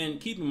playing it, and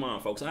keep in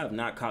mind, folks, I have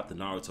not caught the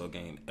Naruto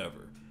game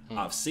ever.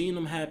 I've seen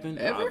them happen.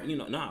 Ever?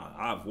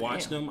 I've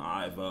watched them.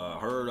 I've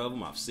heard of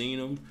them. I've seen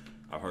them.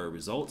 I've heard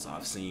results.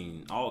 I've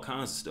seen all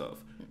kinds of stuff.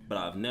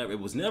 But it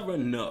was never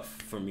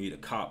enough for me to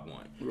cop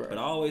one. Right. But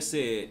I always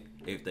said,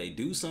 if they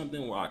do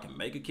something where I can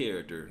make a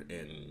character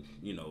and,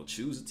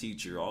 choose a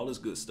teacher, all this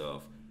good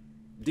stuff,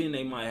 then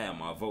they might have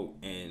my vote.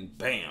 And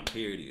bam,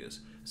 here it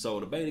is.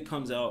 So the beta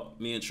comes out.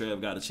 Me and Trev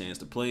got a chance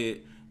to play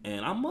it.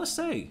 And I must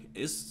say,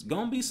 it's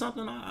going to be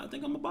something I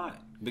think I'm going to buy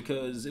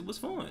because it was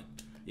fun.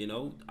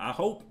 I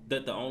hope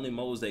that the only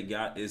modes they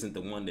got isn't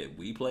the one that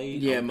we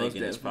played. Yeah, I'm most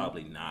thinking it's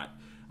definitely. probably not.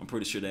 I'm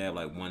pretty sure they have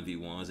like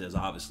 1v1s. There's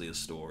obviously a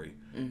story.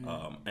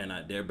 And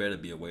there better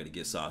be a way to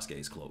get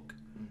Sasuke's cloak.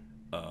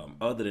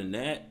 Other than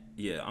that,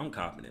 yeah, I'm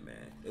copping it, man.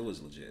 It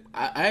was legit.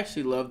 I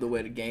actually love the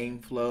way the game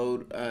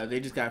flowed. They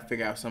just got to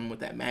figure out something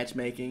with that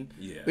matchmaking.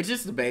 Yeah. It's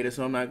just the beta,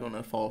 so I'm not going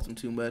to fault them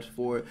too much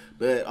for it.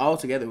 But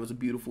altogether, it was a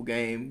beautiful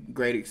game.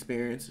 Great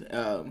experience.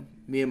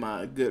 Me and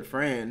my good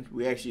friend,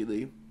 we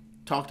actually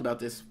talked about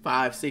this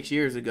 5-6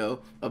 years ago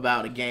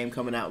about a game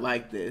coming out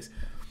like this.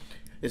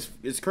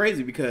 It's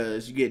crazy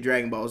because you get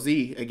Dragon Ball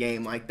Z, a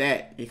game like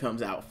that. It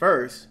comes out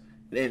first,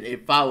 then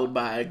it followed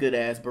by a good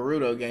ass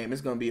Boruto game.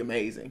 It's gonna be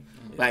amazing.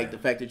 Yeah. Like the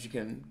fact that you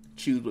can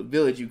choose what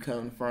village you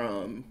come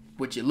from,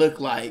 what you look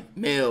like,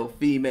 male,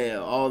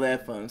 female, all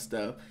that fun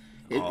stuff.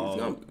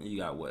 You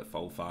got what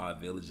 4, 5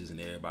 villages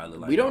and everybody look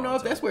like. We don't know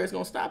if that's where it's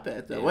gonna stop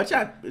at though. Which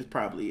it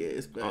probably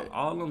is, but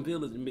all them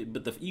villages.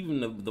 But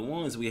even the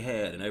ones we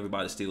had and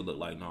everybody still look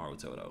like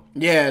Naruto though.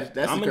 Yeah,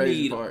 that's the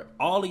crazy need part.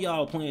 All of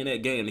y'all playing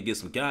that game to get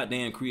some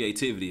goddamn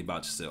creativity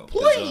about yourself.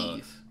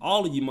 Please.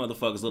 All of you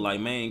motherfuckers look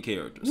like main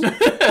characters.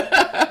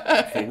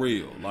 For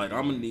real. Like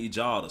I'm gonna need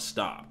y'all to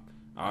stop.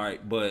 All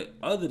right, but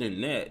other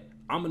than that,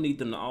 I'm gonna need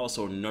them to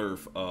also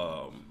nerf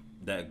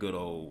that good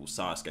old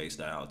Sasuke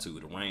style too,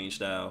 the range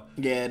style.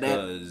 Yeah,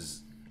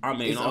 because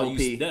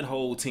that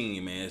whole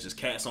team, man, it's just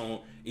cats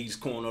on each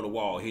corner of the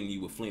wall hitting you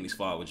with flinty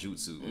fire with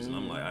jutsus, and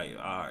I'm like,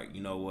 all right,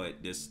 you know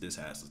what, that's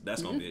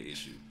gonna be an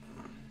issue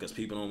because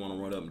people don't want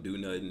to run up and do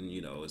nothing.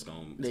 You know,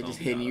 they're just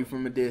hitting you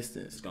from a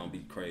distance. It's gonna be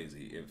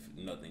crazy if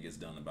nothing gets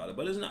done about it.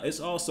 But it's not. It's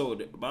also.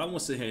 But I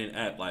won't sit here and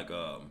act like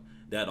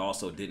that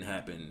also didn't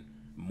happen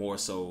more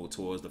so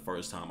towards the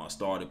first time I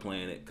started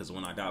playing it, because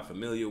when I got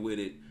familiar with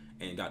it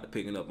and got to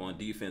picking up on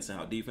defense and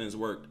how defense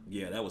worked,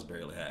 yeah, that was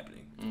barely happening.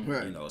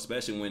 Right. You know,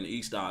 especially when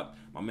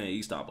my man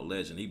E-Stop a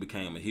legend, he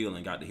became a heel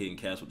and got to hitting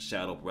cats with the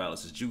Shadow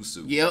Paralysis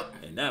Jutsu. Yep.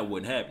 And that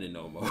wasn't happening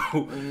no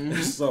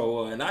more.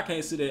 So, and I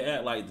can't sit there and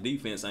act like the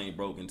defense ain't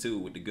broken too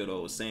with the good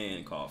old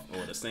sand cough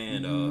or the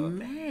sand.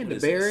 Man, the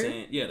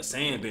barrier. The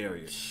sand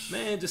barrier.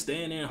 Man, just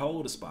stand there and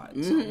hold the spot.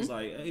 So it's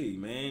like, hey,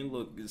 man,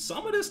 look,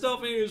 some of this stuff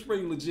in here is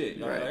pretty legit.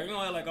 Right. Like, you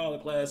know, like all the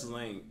classes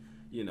ain't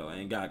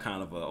got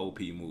kind of an OP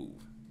move,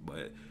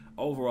 but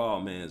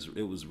overall, man,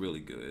 it was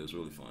really good. It was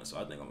really fun. So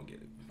I think I'm gonna get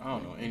it. I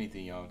don't know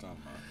anything y'all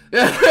talking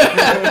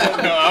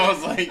about. No, I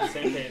was like,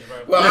 same page, bro.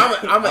 Well,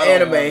 I'm an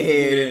anime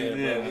head.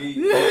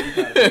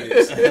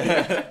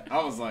 Yeah.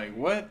 I was like,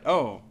 what?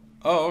 Oh,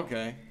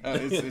 okay.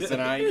 It's an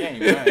IE game.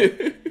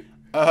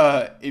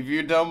 Right. If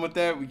you're done with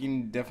that, we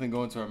can definitely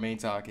go into our main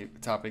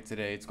topic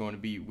today. It's going to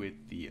be with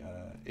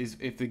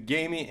if the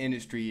gaming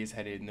industry is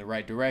headed in the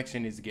right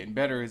direction. Is it getting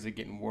better? Is it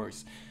getting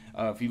worse?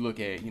 If you look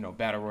at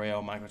Battle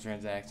Royale,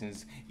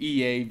 microtransactions,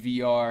 EA,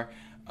 VR,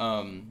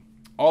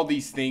 all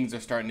these things are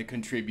starting to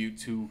contribute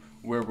to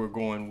where we're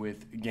going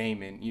with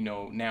gaming.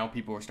 Now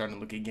people are starting to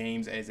look at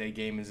games as a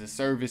game as a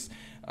service.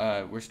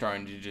 We're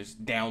starting to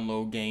just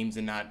download games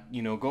and not,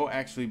 go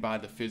actually buy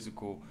the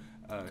physical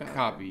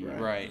copy,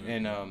 right?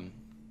 And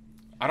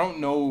I don't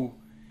know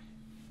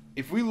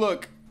if we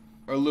look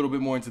a little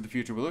bit more into the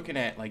future. We're looking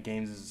at like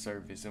games as a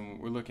service, and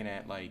we're looking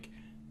at like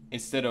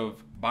instead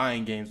of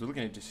buying games, we're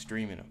looking at just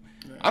streaming them.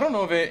 Right. I don't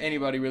know if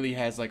anybody really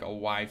has like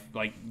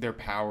their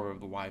power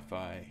of the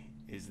Wi-Fi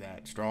is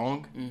that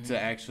strong to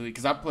actually,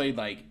 because I played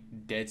like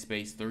Dead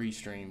Space 3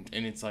 streamed,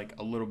 and it's like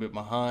a little bit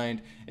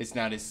behind. It's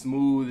not as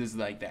smooth as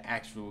like the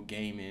actual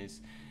game is.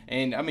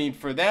 And I mean,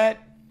 for that,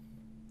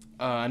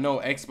 I know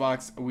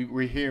Xbox,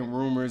 we're hearing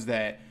rumors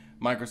that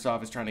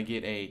Microsoft is trying to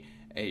get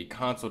a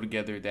console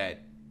together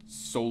that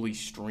solely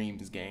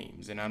streams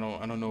games, and I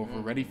don't know if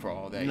we're ready for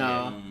all that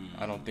yet.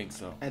 I don't think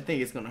so. I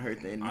think it's gonna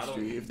hurt the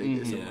industry if they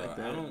did something like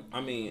that.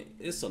 I mean,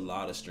 it's a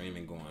lot of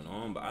streaming going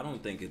on, but I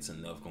don't think it's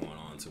enough going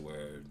on to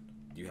where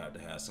you have to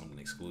have something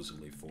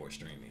exclusively for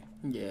streaming.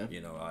 Yeah.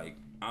 Like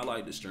I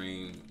like to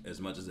stream as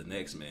much as the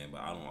next man,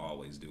 but I don't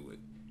always do it.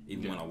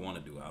 Even when I want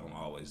to do it, I don't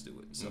always do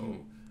it. So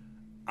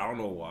I don't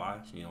know why.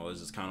 It's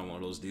just kind of one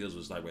of those deals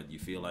where it's like whether you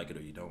feel like it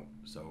or you don't.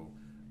 So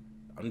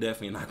I'm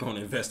definitely not going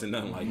to invest in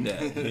nothing like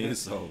that.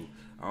 So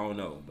I don't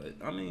know, but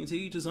I mean, to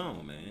each his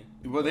own, man.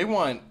 Well,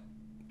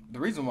 the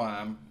reason why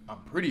I'm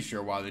pretty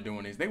sure why they're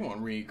doing this, they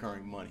want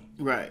recurring money.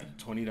 Right.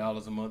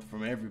 $20 a month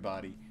from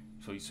everybody.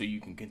 So you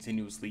can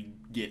continuously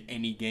get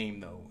any game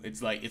though.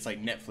 It's like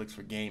Netflix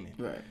for gaming.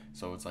 Right.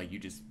 So it's like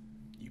you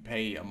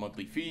pay a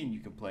monthly fee and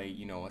you can play,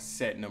 a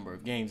set number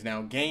of games.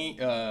 Now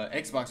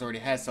Xbox already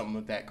has something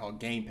like that called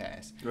Game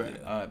Pass. Right.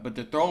 But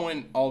they're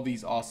throwing all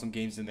these awesome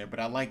games in there,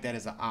 but I like that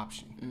as an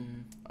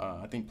option.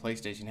 I think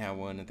PlayStation had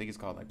one. I think it's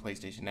called like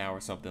PlayStation Now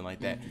or something like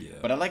that. Yeah.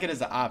 But I like it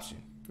as an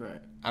option. Right.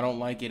 I don't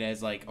like it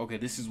as like, okay,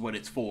 this is what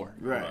it's for.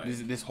 Right.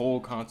 This whole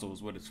console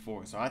is what it's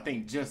for. So I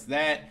think just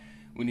that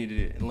we need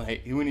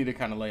to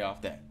kind of lay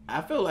off that.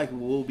 I feel like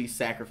we'll be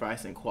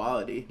sacrificing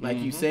quality. Like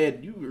you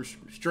said, you were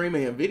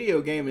streaming a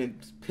video game in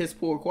piss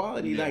poor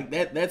quality. Yeah. Like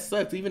that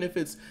sucks. Even if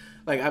it's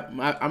like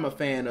I'm a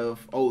fan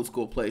of old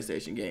school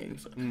PlayStation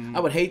games.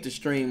 I would hate to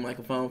stream like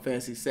a Final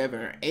Fantasy 7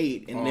 or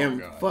 8 and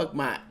then fuck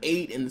my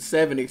 8 and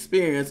 7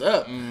 experience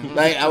up.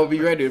 Like I would be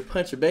ready to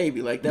punch a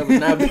baby. Like that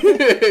would not be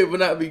it would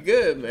not be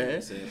good, man.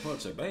 You said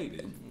punch a baby.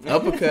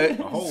 Uppercut,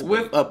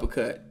 swift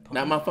uppercut.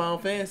 Not my Final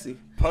Fantasy.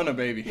 Pun a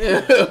baby.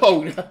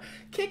 Oh, no.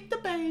 Kick the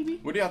baby.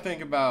 What do y'all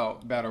think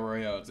about Battle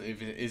Royales?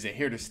 Is it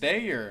here to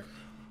stay or?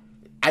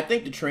 I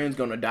think the trend's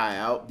gonna die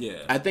out. Yeah.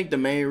 I think the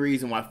main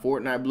reason why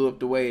Fortnite blew up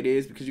the way it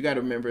is because you got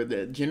to remember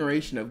the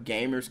generation of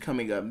gamers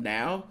coming up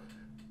now.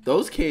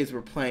 Those kids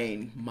were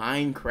playing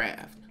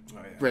Minecraft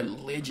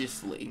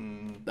religiously.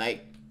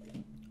 Like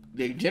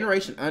the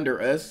generation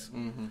under us.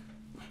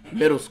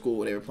 middle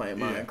school they were playing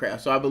Minecraft.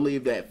 So I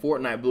believe that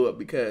Fortnite blew up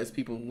because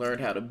people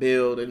learned how to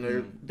build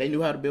and they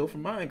knew how to build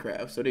from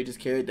Minecraft. So they just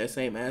carried that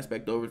same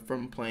aspect over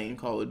from playing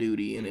Call of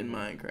Duty and in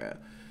Minecraft.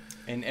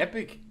 And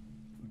Epic,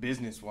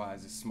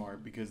 business-wise, is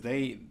smart because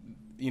they,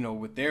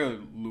 with their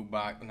loot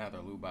box, not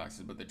their loot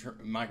boxes, but the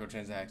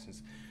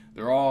microtransactions,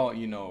 they're all,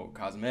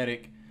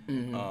 cosmetic.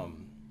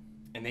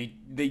 And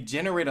they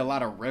generate a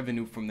lot of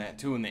revenue from that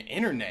too. And the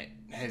internet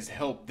has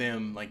helped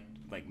them, like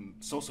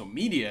social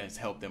media has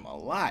helped them a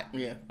lot.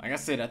 Yeah. Like I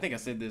think I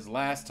said this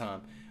last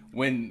time.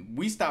 When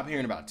we stopped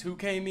hearing about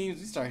 2K memes,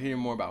 we started hearing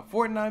more about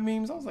Fortnite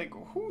memes. I was like,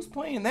 who's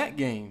playing that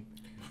game?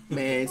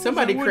 Man,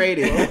 somebody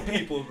created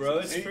people, bro.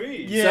 It's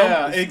free.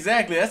 Yeah,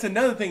 exactly. That's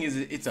another thing. Is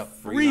it's a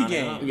free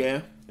game.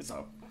 Yeah. It's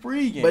a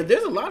free game. But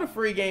there's a lot of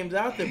free games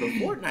out there, but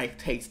Fortnite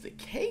takes the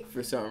cake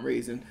for some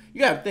reason.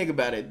 You got to think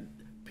about it.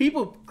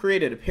 People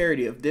created a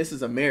parody of "This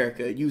Is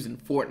America" using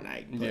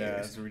Fortnite players. Yeah,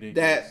 that's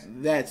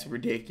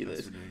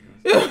ridiculous. That's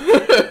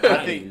ridiculous.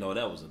 I didn't know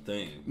that was a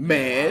thing.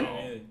 Man.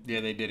 Wow. Yeah,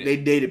 they did it. They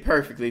did it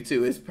perfectly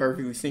too. It's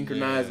perfectly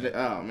synchronized.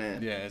 Yeah. Oh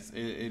man. Yeah,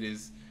 it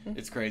is.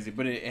 It's crazy,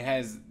 but it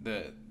has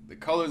the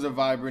colors are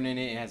vibrant in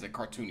it. It has a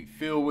cartoony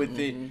feel with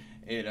it.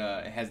 It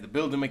has the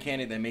building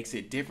mechanic that makes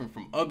it different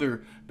from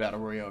other battle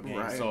royale games.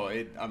 Right. So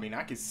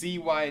I can see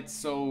why it's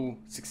so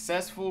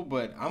successful,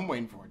 but I'm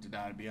waiting for it to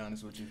die. To be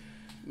honest with you.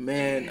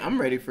 Man,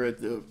 I'm ready for it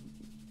to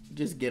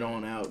just get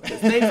on out. 'Cause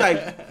things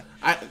like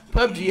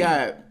PUBG,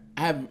 I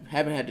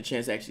haven't had the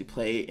chance to actually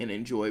play and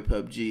enjoy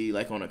PUBG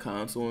like on a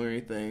console or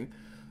anything.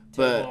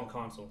 Terrible But on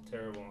console.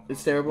 Terrible on console.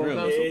 it's terrible Really?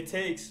 on console. It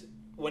takes,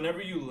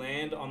 whenever you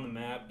land on the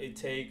map, it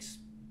takes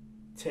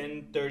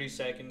 10-30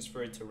 seconds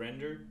for it to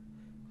render.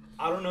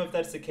 I don't know if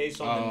that's the case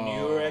on the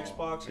newer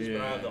Xboxes,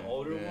 but I have the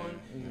older one.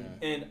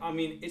 Yeah. And I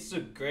mean, it's a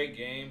great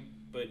game,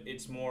 but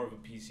it's more of a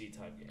PC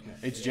type game.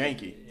 It's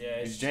janky. Yeah,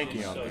 it's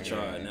janky on so there. I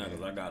try it now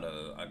because I got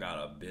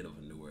a bit of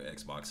a newer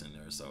Xbox in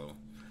there, so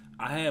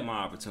I had my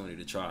opportunity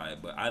to try it,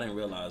 but I didn't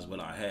realize what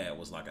I had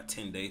was like a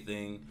 10-day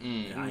thing,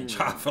 and I ain't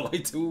tried for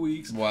like 2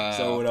 weeks. Wow.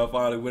 So when I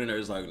finally went in there,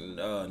 it's like,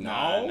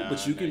 no,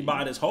 but you can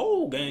buy this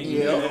whole game. Yeah.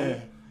 You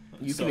know?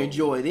 You can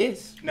enjoy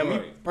this. Now, me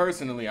Right.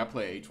 personally, I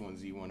play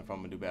H1Z1 if I'm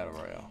gonna do battle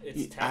royale.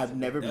 It's I've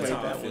never That's played how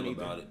I that feel one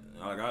about either. it.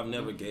 Like I've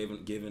never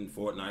given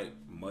Fortnite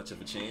much of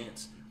a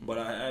chance, but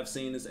I have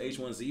seen this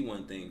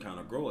H1Z1 thing kind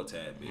of grow a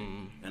tad bit,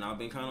 and I've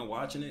been kind of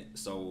watching it.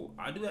 So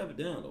I do have it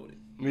downloaded.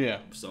 Yeah.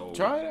 So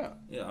Try it out.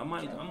 Yeah, I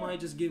might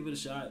just give it a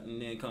shot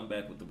and then come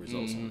back with the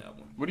results on that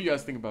one. What do you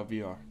guys think about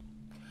VR?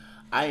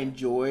 I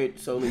enjoy it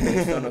solely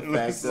based on the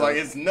fact It's that like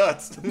it's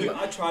nuts.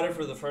 I tried it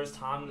for the first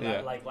time Yeah.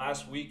 like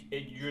last week.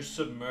 You're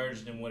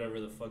submerged in whatever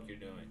the fuck you're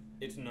doing.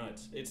 It's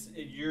nuts.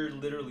 You're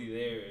literally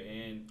there,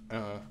 and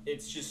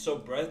it's just so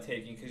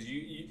breathtaking because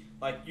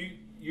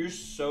you're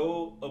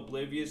so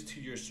oblivious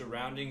to your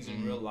surroundings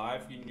in real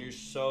life, and you're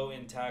so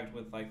intact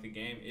with like the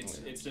game.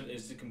 It's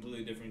a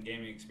completely different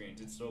gaming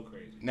experience. It's so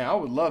crazy. Now I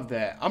would love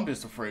that. I'm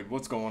just afraid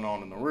what's going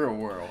on in the real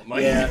world.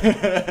 Like,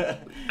 Yeah.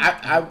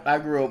 I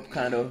grew up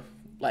kind of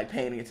like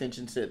paying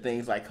attention to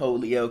things like Code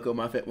Lyoko,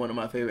 one of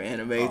my favorite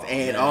animes,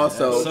 and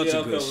also Such a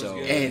Lyoko good was show.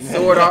 good.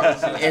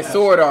 and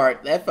Sword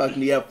Art. That fucked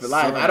me up for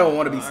life. I don't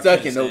want to be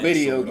stuck in no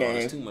video game.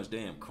 There's too much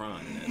damn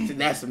crime in that.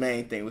 That's the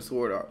main thing with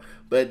Sword Art.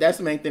 But that's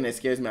the main thing that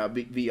scares me about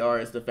VR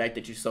is the fact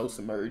that you're so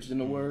submerged in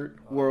the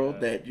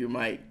world that you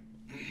might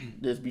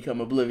just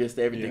become oblivious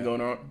to everything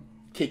going on.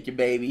 Kick your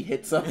baby,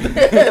 hit something,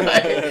 knock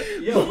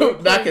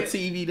a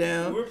TV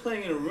down. We were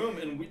playing in a room,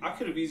 and I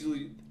could have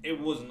easily. It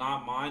was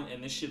not mine,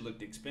 and this shit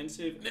looked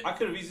expensive. I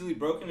could have easily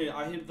broken it.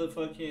 I hit the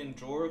fucking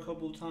drawer a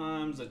couple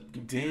times. The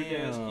computer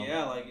desk.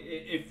 Yeah, like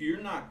if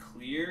you're not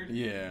cleared,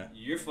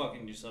 you're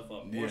fucking yourself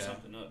up or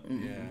something up.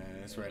 Yeah,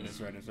 that's right.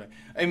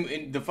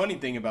 And the funny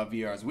thing about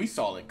VR is we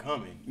saw it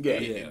coming.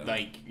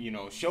 Like,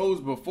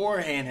 shows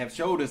beforehand have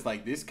showed us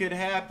like this could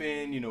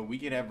happen. We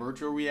could have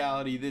virtual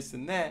reality, this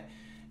and that.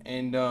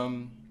 And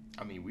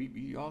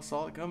we all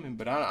saw it coming,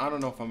 but I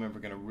don't know if I'm ever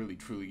gonna really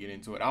truly get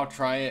into it. I'll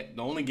try it.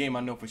 The only game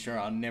I know for sure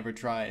I'll never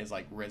try is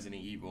like Resident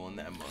Evil and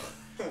that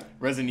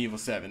Resident Evil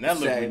 7.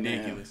 That looked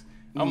ridiculous.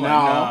 I'm like,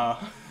 nah.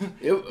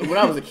 When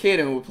I was a kid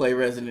and would play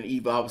Resident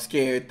Evil, I was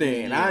scared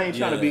then. I ain't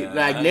trying to be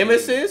like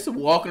Nemesis,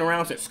 walking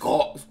around saying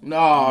skulls.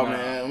 No,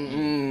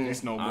 man.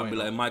 It's no I'll be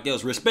bueno. like, Mike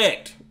else,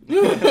 respect.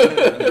 Got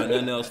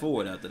nothing else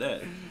forward after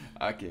that.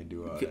 I can't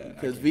do all that.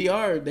 Because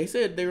VR, they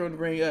said they were going to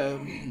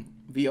bring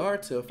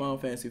VR to Final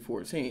Fantasy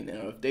 14.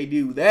 Now, if they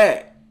do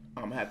that,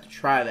 I'm going to have to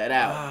try that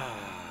out.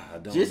 I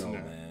don't know,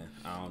 man.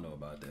 I don't know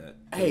about that.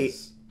 Hey.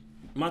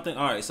 My thing,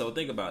 all right, so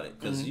think about it.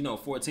 Because,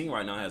 14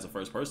 right now has a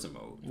first-person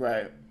mode.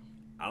 Right.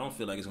 I don't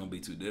feel like it's going to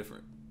be too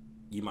different.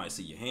 You might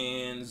see your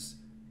hands.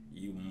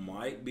 You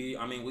might be,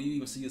 will you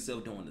even see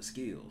yourself doing the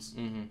skills?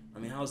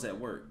 How does that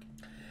work?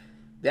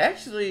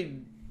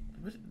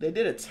 They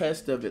did a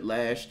test of it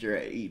last year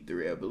at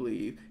E3, I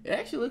believe. It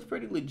actually looks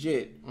pretty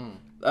legit.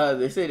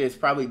 They said it's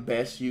probably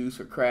best used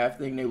for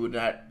crafting. They would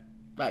not,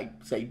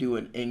 say, do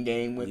an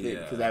in-game with it,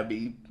 because that would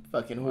be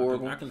fucking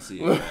horrible. I can see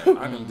it.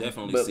 I can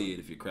definitely see it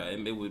if you craft.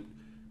 It would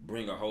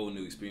bring a whole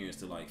new experience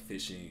to like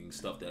fishing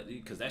stuff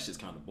because that shit's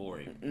kind of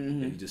boring.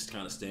 And you just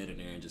kind of standing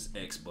there and just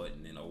X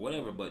button or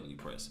whatever button you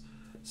press.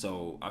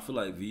 So I feel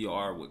like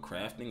VR with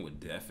crafting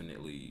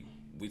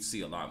we'd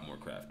see a lot more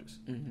crafters.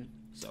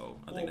 So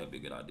I think that'd be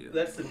a good idea.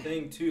 That's the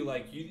thing too.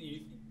 Like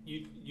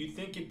you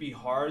think it'd be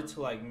hard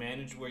to like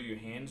manage where your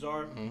hands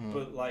are,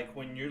 but like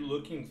when you're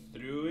looking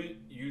through it,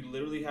 you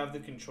literally have the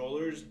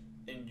controllers,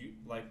 and you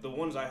like the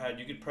ones I had,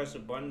 you could press the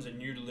buttons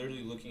and you're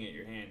literally looking at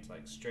your hands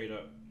like straight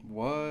up.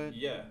 What?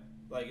 Yeah.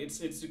 Like it's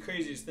the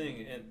craziest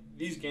thing, and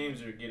these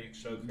games are getting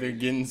so crazy. They're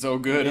getting so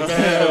good.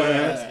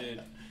 Huh?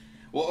 Dude.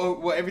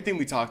 Well, everything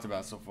we talked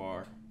about so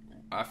far,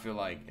 I feel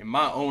like, in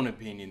my own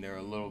opinion,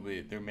 they're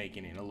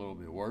making it a little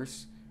bit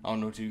worse. I don't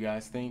know what you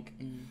guys think.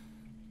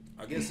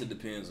 I guess it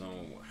depends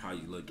on how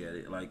you look at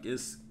it. Like,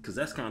 because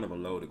that's kind of a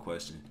loaded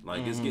question.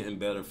 Like, it's getting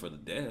better for the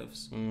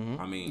devs.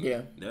 I mean,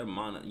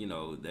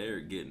 they're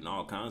getting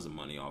all kinds of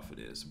money off of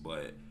this,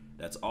 but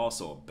that's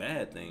also a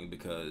bad thing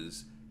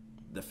because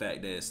the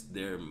fact that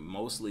they're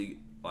mostly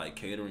like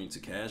catering to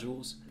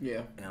casuals.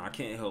 Yeah. And I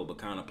can't help but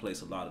kind of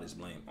place a lot of this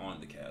blame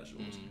on the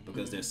casuals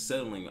because they're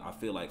settling, I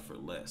feel like, for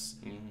less.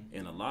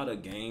 And a lot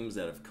of games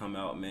that have come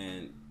out,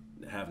 man,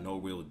 have no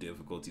real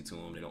difficulty to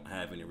them. They don't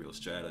have any real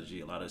strategy.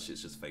 A lot of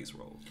shit's just face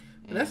roll.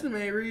 And that's the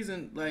main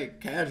reason,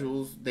 like,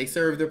 casuals, they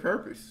serve their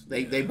purpose.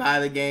 They buy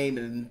the game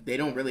and they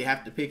don't really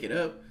have to pick it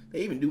up.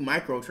 They even do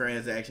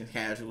microtransactions,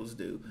 casuals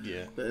do.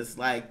 Yeah. But it's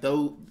like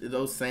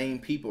those same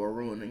people are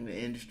ruining the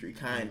industry,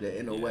 kind of,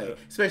 in a way.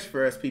 Especially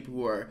for us people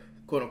who are,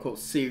 quote-unquote,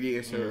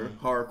 serious or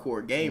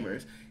hardcore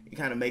gamers. It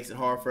kind of makes it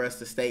hard for us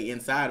to stay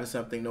inside of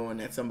something knowing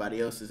that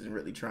somebody else isn't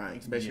really trying,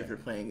 especially if you're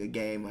playing a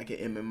game like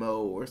an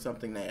MMO or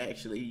something that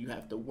actually you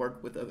have to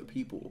work with other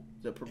people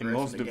to progress. And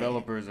most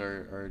developers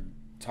are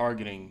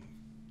targeting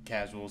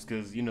casuals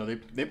because, you know,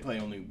 they play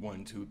only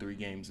 1, 2, 3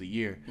 games a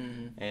year,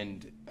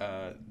 and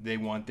they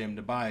want them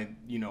to buy,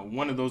 you know,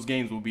 one of those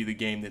games will be the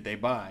game that they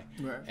buy.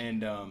 Right.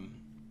 And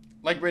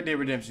like Red Dead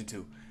Redemption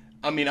 2.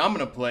 I mean, I'm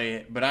going to play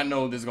it, but I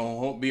know there's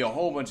going to be a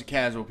whole bunch of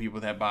casual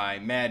people that buy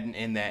Madden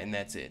and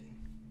that's it.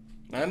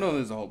 I know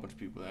there's a whole bunch of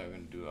people that are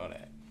going to do all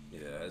that. Yeah,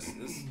 it's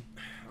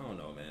I don't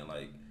know, man.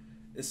 Like,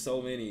 it's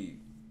so many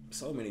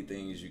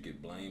things you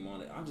could blame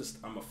on it.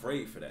 I'm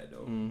afraid for that,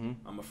 though.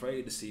 I'm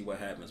afraid to see what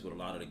happens with a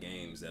lot of the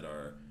games that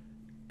are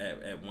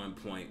at one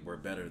point were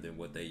better than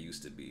what they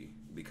used to be.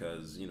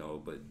 Because, you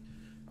know, but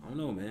I don't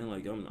know, man.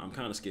 Like, I'm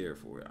kind of scared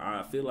for it.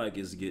 I feel like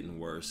it's getting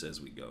worse as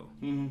we go.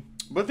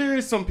 But there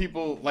is some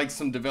people, like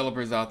some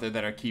developers out there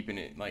that are keeping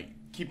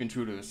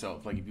true to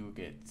themselves. Like, if you look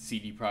at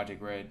CD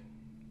Projekt Red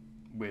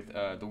with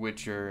The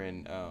Witcher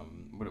and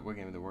what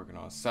game are they working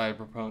on?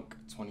 Cyberpunk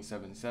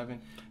 2077.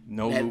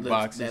 No loot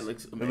boxes. That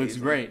looks amazing. It looks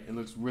great. It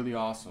looks really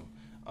awesome.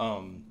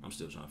 I'm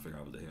still trying to figure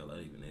out what the hell that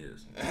even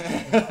is.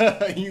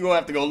 You're going to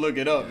have to go look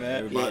it up,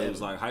 man. Everybody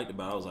was like hyped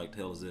about it. I was like, the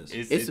hell is this?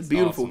 It's a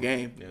beautiful awesome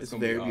game. Yeah, it's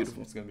very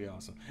beautiful. It's going to be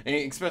awesome. And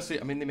especially,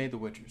 I mean, they made The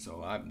Witcher,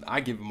 so I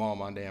give them all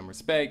my damn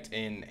respect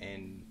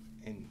and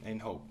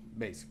hope,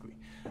 basically.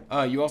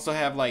 You also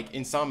have, like,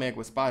 Insomniac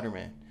with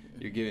Spider-Man.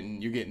 You're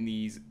getting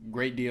these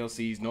great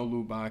DLCs, no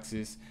loot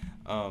boxes.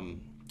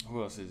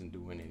 Who else isn't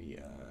doing any?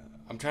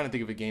 I'm trying to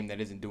think of a game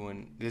that's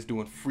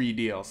doing free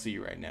DLC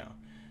right now.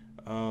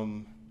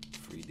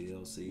 Free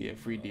DLC? Yeah,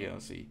 free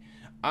DLC.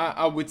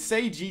 I would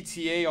say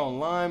GTA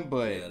Online,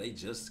 but yeah, they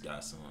just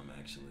got some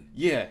actually.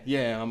 Yeah.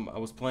 I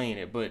was playing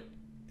it, but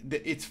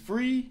it's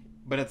free.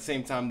 But at the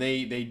same time,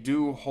 they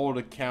do hold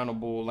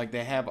accountable. Like,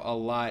 they have a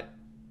lot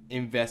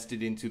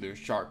invested into their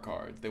shark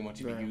cards. They want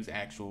you to use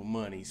actual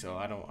money, so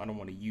I don't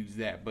want to use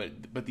that.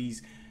 But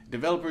these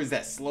developers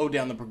that slow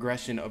down the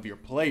progression of your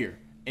player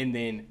and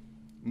then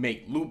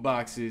make loot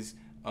boxes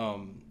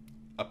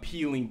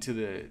appealing to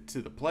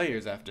the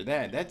players after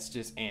that's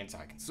just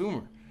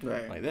anti-consumer.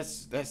 Right. Like,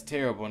 that's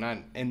terrible,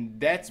 and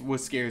that's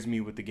what scares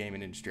me with the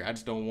gaming industry. I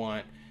just don't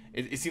want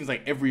it seems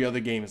like every other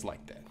game is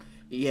like that.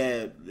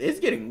 Yeah, it's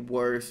getting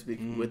worse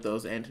with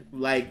those, and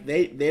like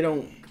they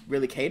don't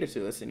really cater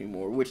to us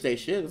anymore, which they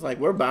should. It's like,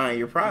 we're buying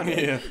your product.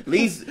 Yeah. At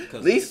least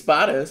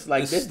spot us.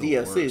 Like, this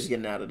DLC is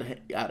getting out of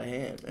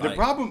hand. The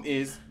problem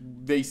is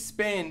they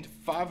spend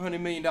 $500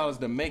 million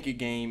to make a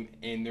game,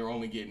 and they're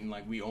only getting,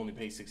 like, we only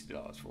pay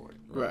 $60 for it.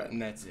 Right.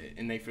 And that's it.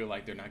 And they feel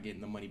like they're not getting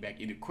the money back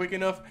either quick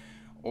enough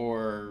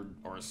or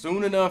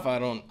soon enough. I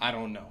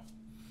don't know.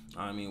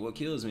 I mean, what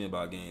kills me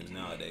about games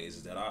nowadays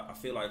is that I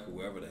feel like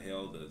whoever the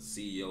hell the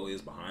CEO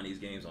is behind these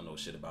games don't know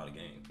shit about a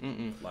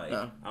game. Like,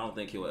 I don't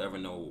think he'll ever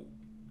know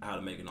how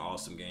to make an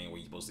awesome game where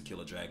you're supposed to kill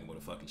a dragon with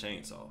a fucking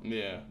chainsaw.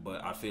 Yeah.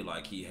 But I feel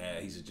like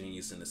he's a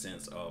genius in the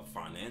sense of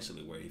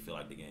financially where he feel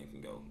like the game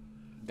can go.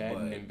 That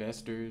and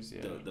investors,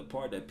 yeah. The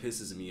part that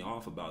pisses me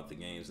off about the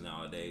games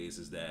nowadays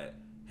is that,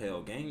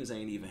 hell, games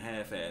ain't even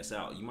half-ass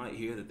out. You might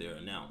hear that they're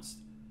announced.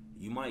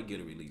 You might get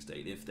a release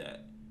date, if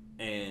that.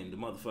 And the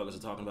motherfuckers are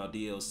talking about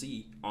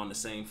DLC on the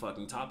same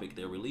fucking topic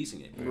they're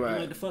releasing it. Right.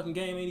 Like, the fucking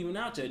game ain't even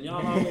out yet, and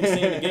y'all already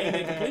saying the game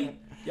incomplete.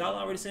 Y'all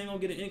already saying gonna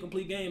get an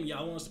incomplete game, and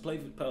y'all want us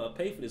to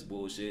pay for this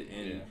bullshit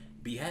and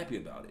be happy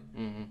about it.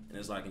 And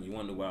it's like, and you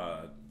wonder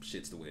why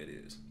shit's the way it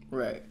is.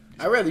 Right.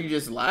 I'd rather you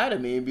just lie to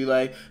me and be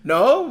like,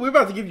 no, we're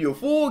about to give you a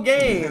full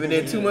game. And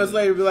then 2 months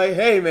later be like,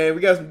 hey, man,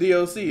 we got some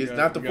DLC. It's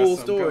not the full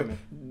story. Coming.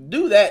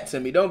 Do that to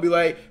me. Don't be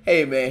like,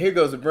 hey, man, here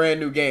goes a brand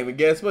new game. And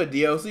guess what?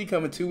 DLC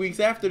coming 2 weeks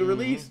after the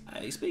release.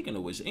 Hey, speaking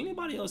of which,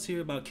 anybody else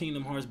hear about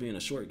Kingdom Hearts being a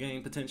short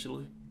game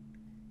potentially?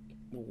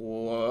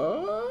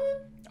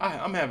 What?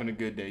 I'm having a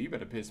good day. You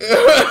better piss me. I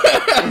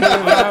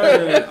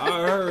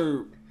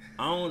heard.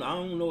 I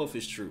don't know if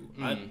it's true.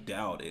 I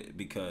doubt it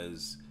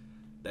because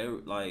they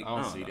like.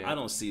 I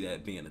don't see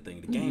that being a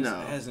thing. The game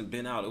hasn't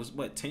been out. It was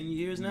what 10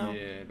 years now.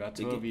 Yeah, about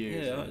 12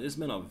 years. Yeah, it's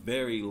been a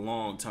very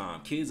long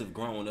time. Kids have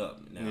grown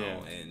up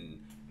now, and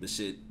the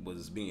shit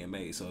was being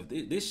made. So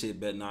if this shit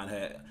better not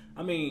have.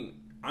 I mean,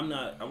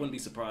 I wouldn't be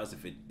surprised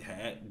if it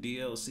had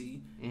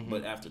DLC,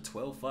 but after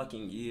 12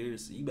 fucking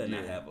years, you better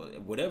not have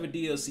whatever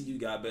DLC you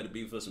got better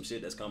be for some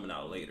shit that's coming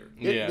out later.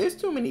 There's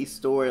too many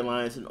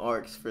storylines and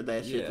arcs for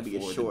that shit to be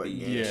a short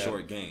game. A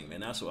short game,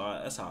 and that's how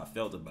I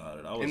felt about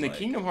it. And the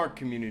Kingdom Hearts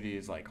community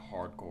is like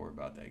hardcore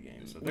about that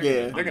game, so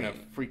they're gonna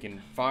freaking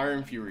fire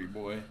and fury,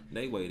 boy.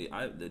 They waited.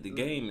 The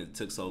game it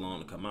took so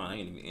long to come out. I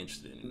ain't even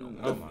interested in it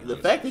no more. The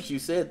fact that you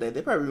said that,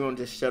 they're probably gonna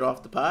just shut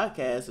off the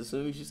podcast as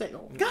soon as you say,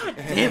 "Oh God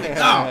damn it,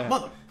 oh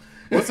mother."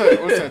 What's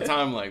our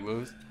time like,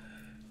 Lewis?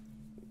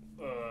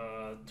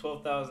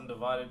 12,000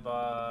 divided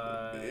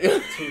by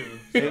 2.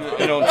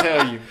 It don't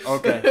tell you.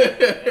 Okay.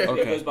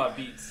 It goes by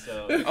beats.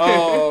 So.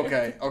 Oh,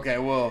 okay. Okay.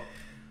 Well,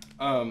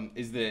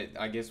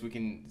 I guess we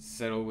can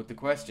settle with the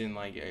question.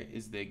 Like,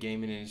 is the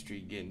gaming industry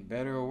getting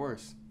better or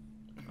worse?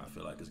 I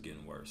feel like it's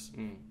getting worse.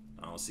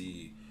 I don't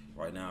see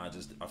right now.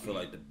 I feel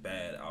like the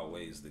bad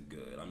outweighs the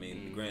good. I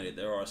mean, granted,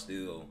 there are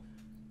still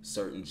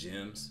certain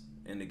gems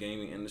in the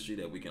gaming industry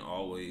that we can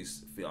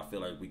always I feel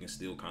like we can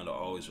still kind of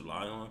always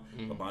rely on,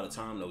 but by the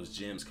time those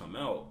gems come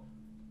out,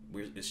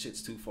 this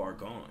shit's too far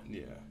gone.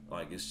 Yeah,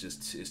 like it's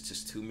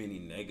just too many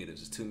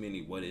negatives. It's too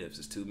many what ifs.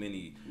 It's too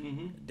many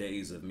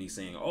days of me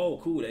saying, "Oh,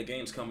 cool, that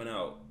game's coming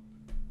out."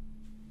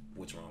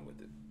 What's wrong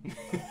with it?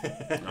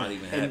 Not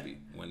even happy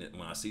when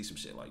I see some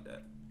shit like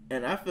that.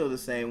 And I feel the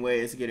same way.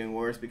 It's getting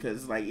worse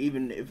because, like,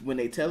 even when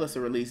they tell us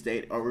a release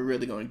date, are we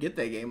really going to get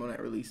that game on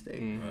that release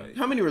date? Right.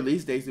 How many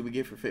release dates did we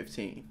get for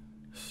 15?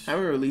 How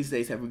many release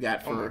dates have we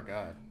got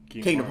for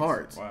Kingdom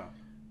Hearts? Wow.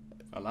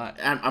 A lot.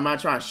 I'm not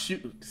trying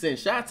to send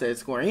shots at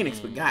Square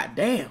Enix, but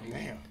goddamn.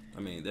 I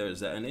mean, there's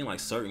that. And then, like,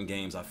 certain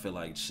games I feel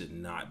like should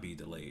not be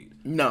delayed.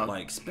 No.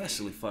 Like,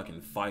 especially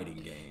fucking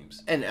fighting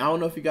games. And I don't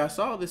know if you guys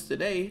saw this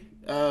today.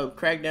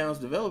 Crackdown's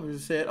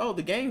developers said, oh,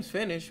 the game's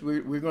finished.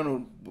 We're going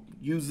to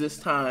use this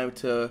time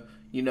to,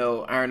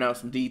 iron out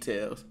some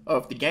details. Oh,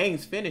 if the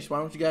game's finished, why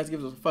don't you guys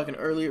give us a fucking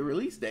earlier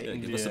release date? Yeah,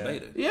 give us a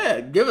beta.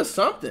 Yeah, give us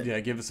something. Yeah,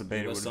 give us a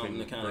beta. Give us something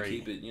to kind of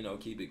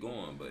keep it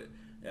going. But,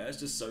 yeah, it's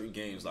just certain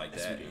games like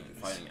that.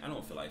 I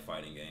don't feel like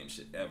fighting games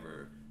should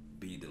ever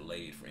be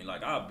delayed for any.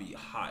 Like, I'd be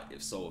hot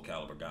if Soul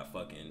Calibur got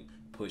fucking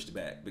pushed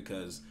back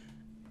because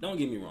don't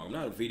get me wrong, I'm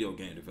not a video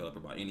game developer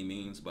by any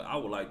means, but I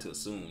would like to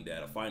assume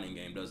that a fighting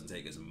game doesn't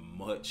take as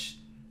much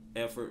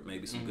effort,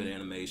 maybe some good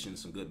animation,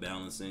 some good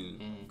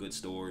balancing, good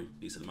story,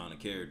 decent amount of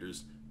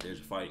characters. There's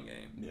a fighting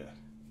game. Yeah.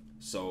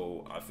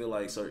 So I feel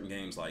like certain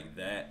games like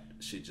that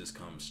should just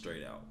come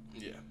straight out.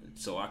 Yeah.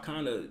 So I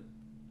kind of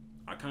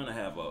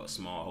have a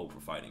small hope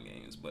for fighting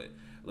games, but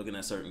looking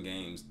at certain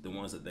games, the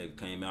ones that they've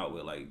came out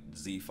with, like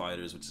Z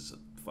Fighters, which is a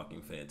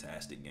fucking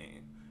fantastic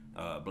game.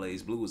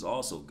 Blaze Blue is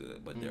also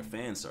good, but they're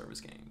fan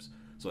service games.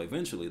 So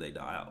eventually they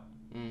die out.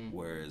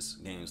 Whereas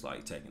games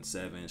like Tekken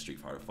 7, Street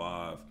Fighter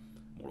 5,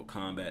 Mortal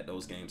Kombat,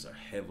 those games are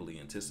heavily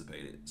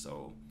anticipated.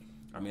 So,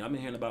 I mean, I've been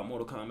hearing about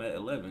Mortal Kombat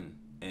 11,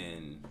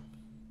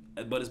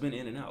 but it's been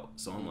in and out.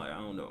 So I'm like, I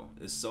don't know.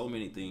 There's so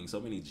many things, so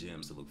many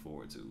gems to look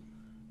forward to.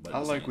 But I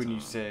like when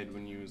you said,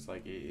 when you was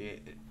like,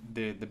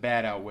 the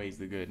bad outweighs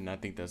the good, and I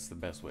think that's the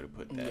best way to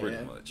put that.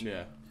 Pretty much.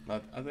 Yeah. I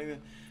think that.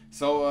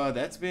 So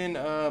that's been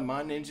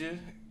My Ninja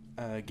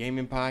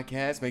Gaming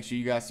Podcast. Make sure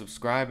you guys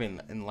subscribe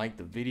and like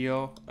the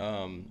video.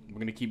 We're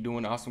going to keep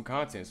doing awesome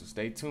content, so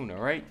stay tuned,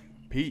 all right?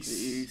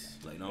 Peace.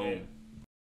 Later on.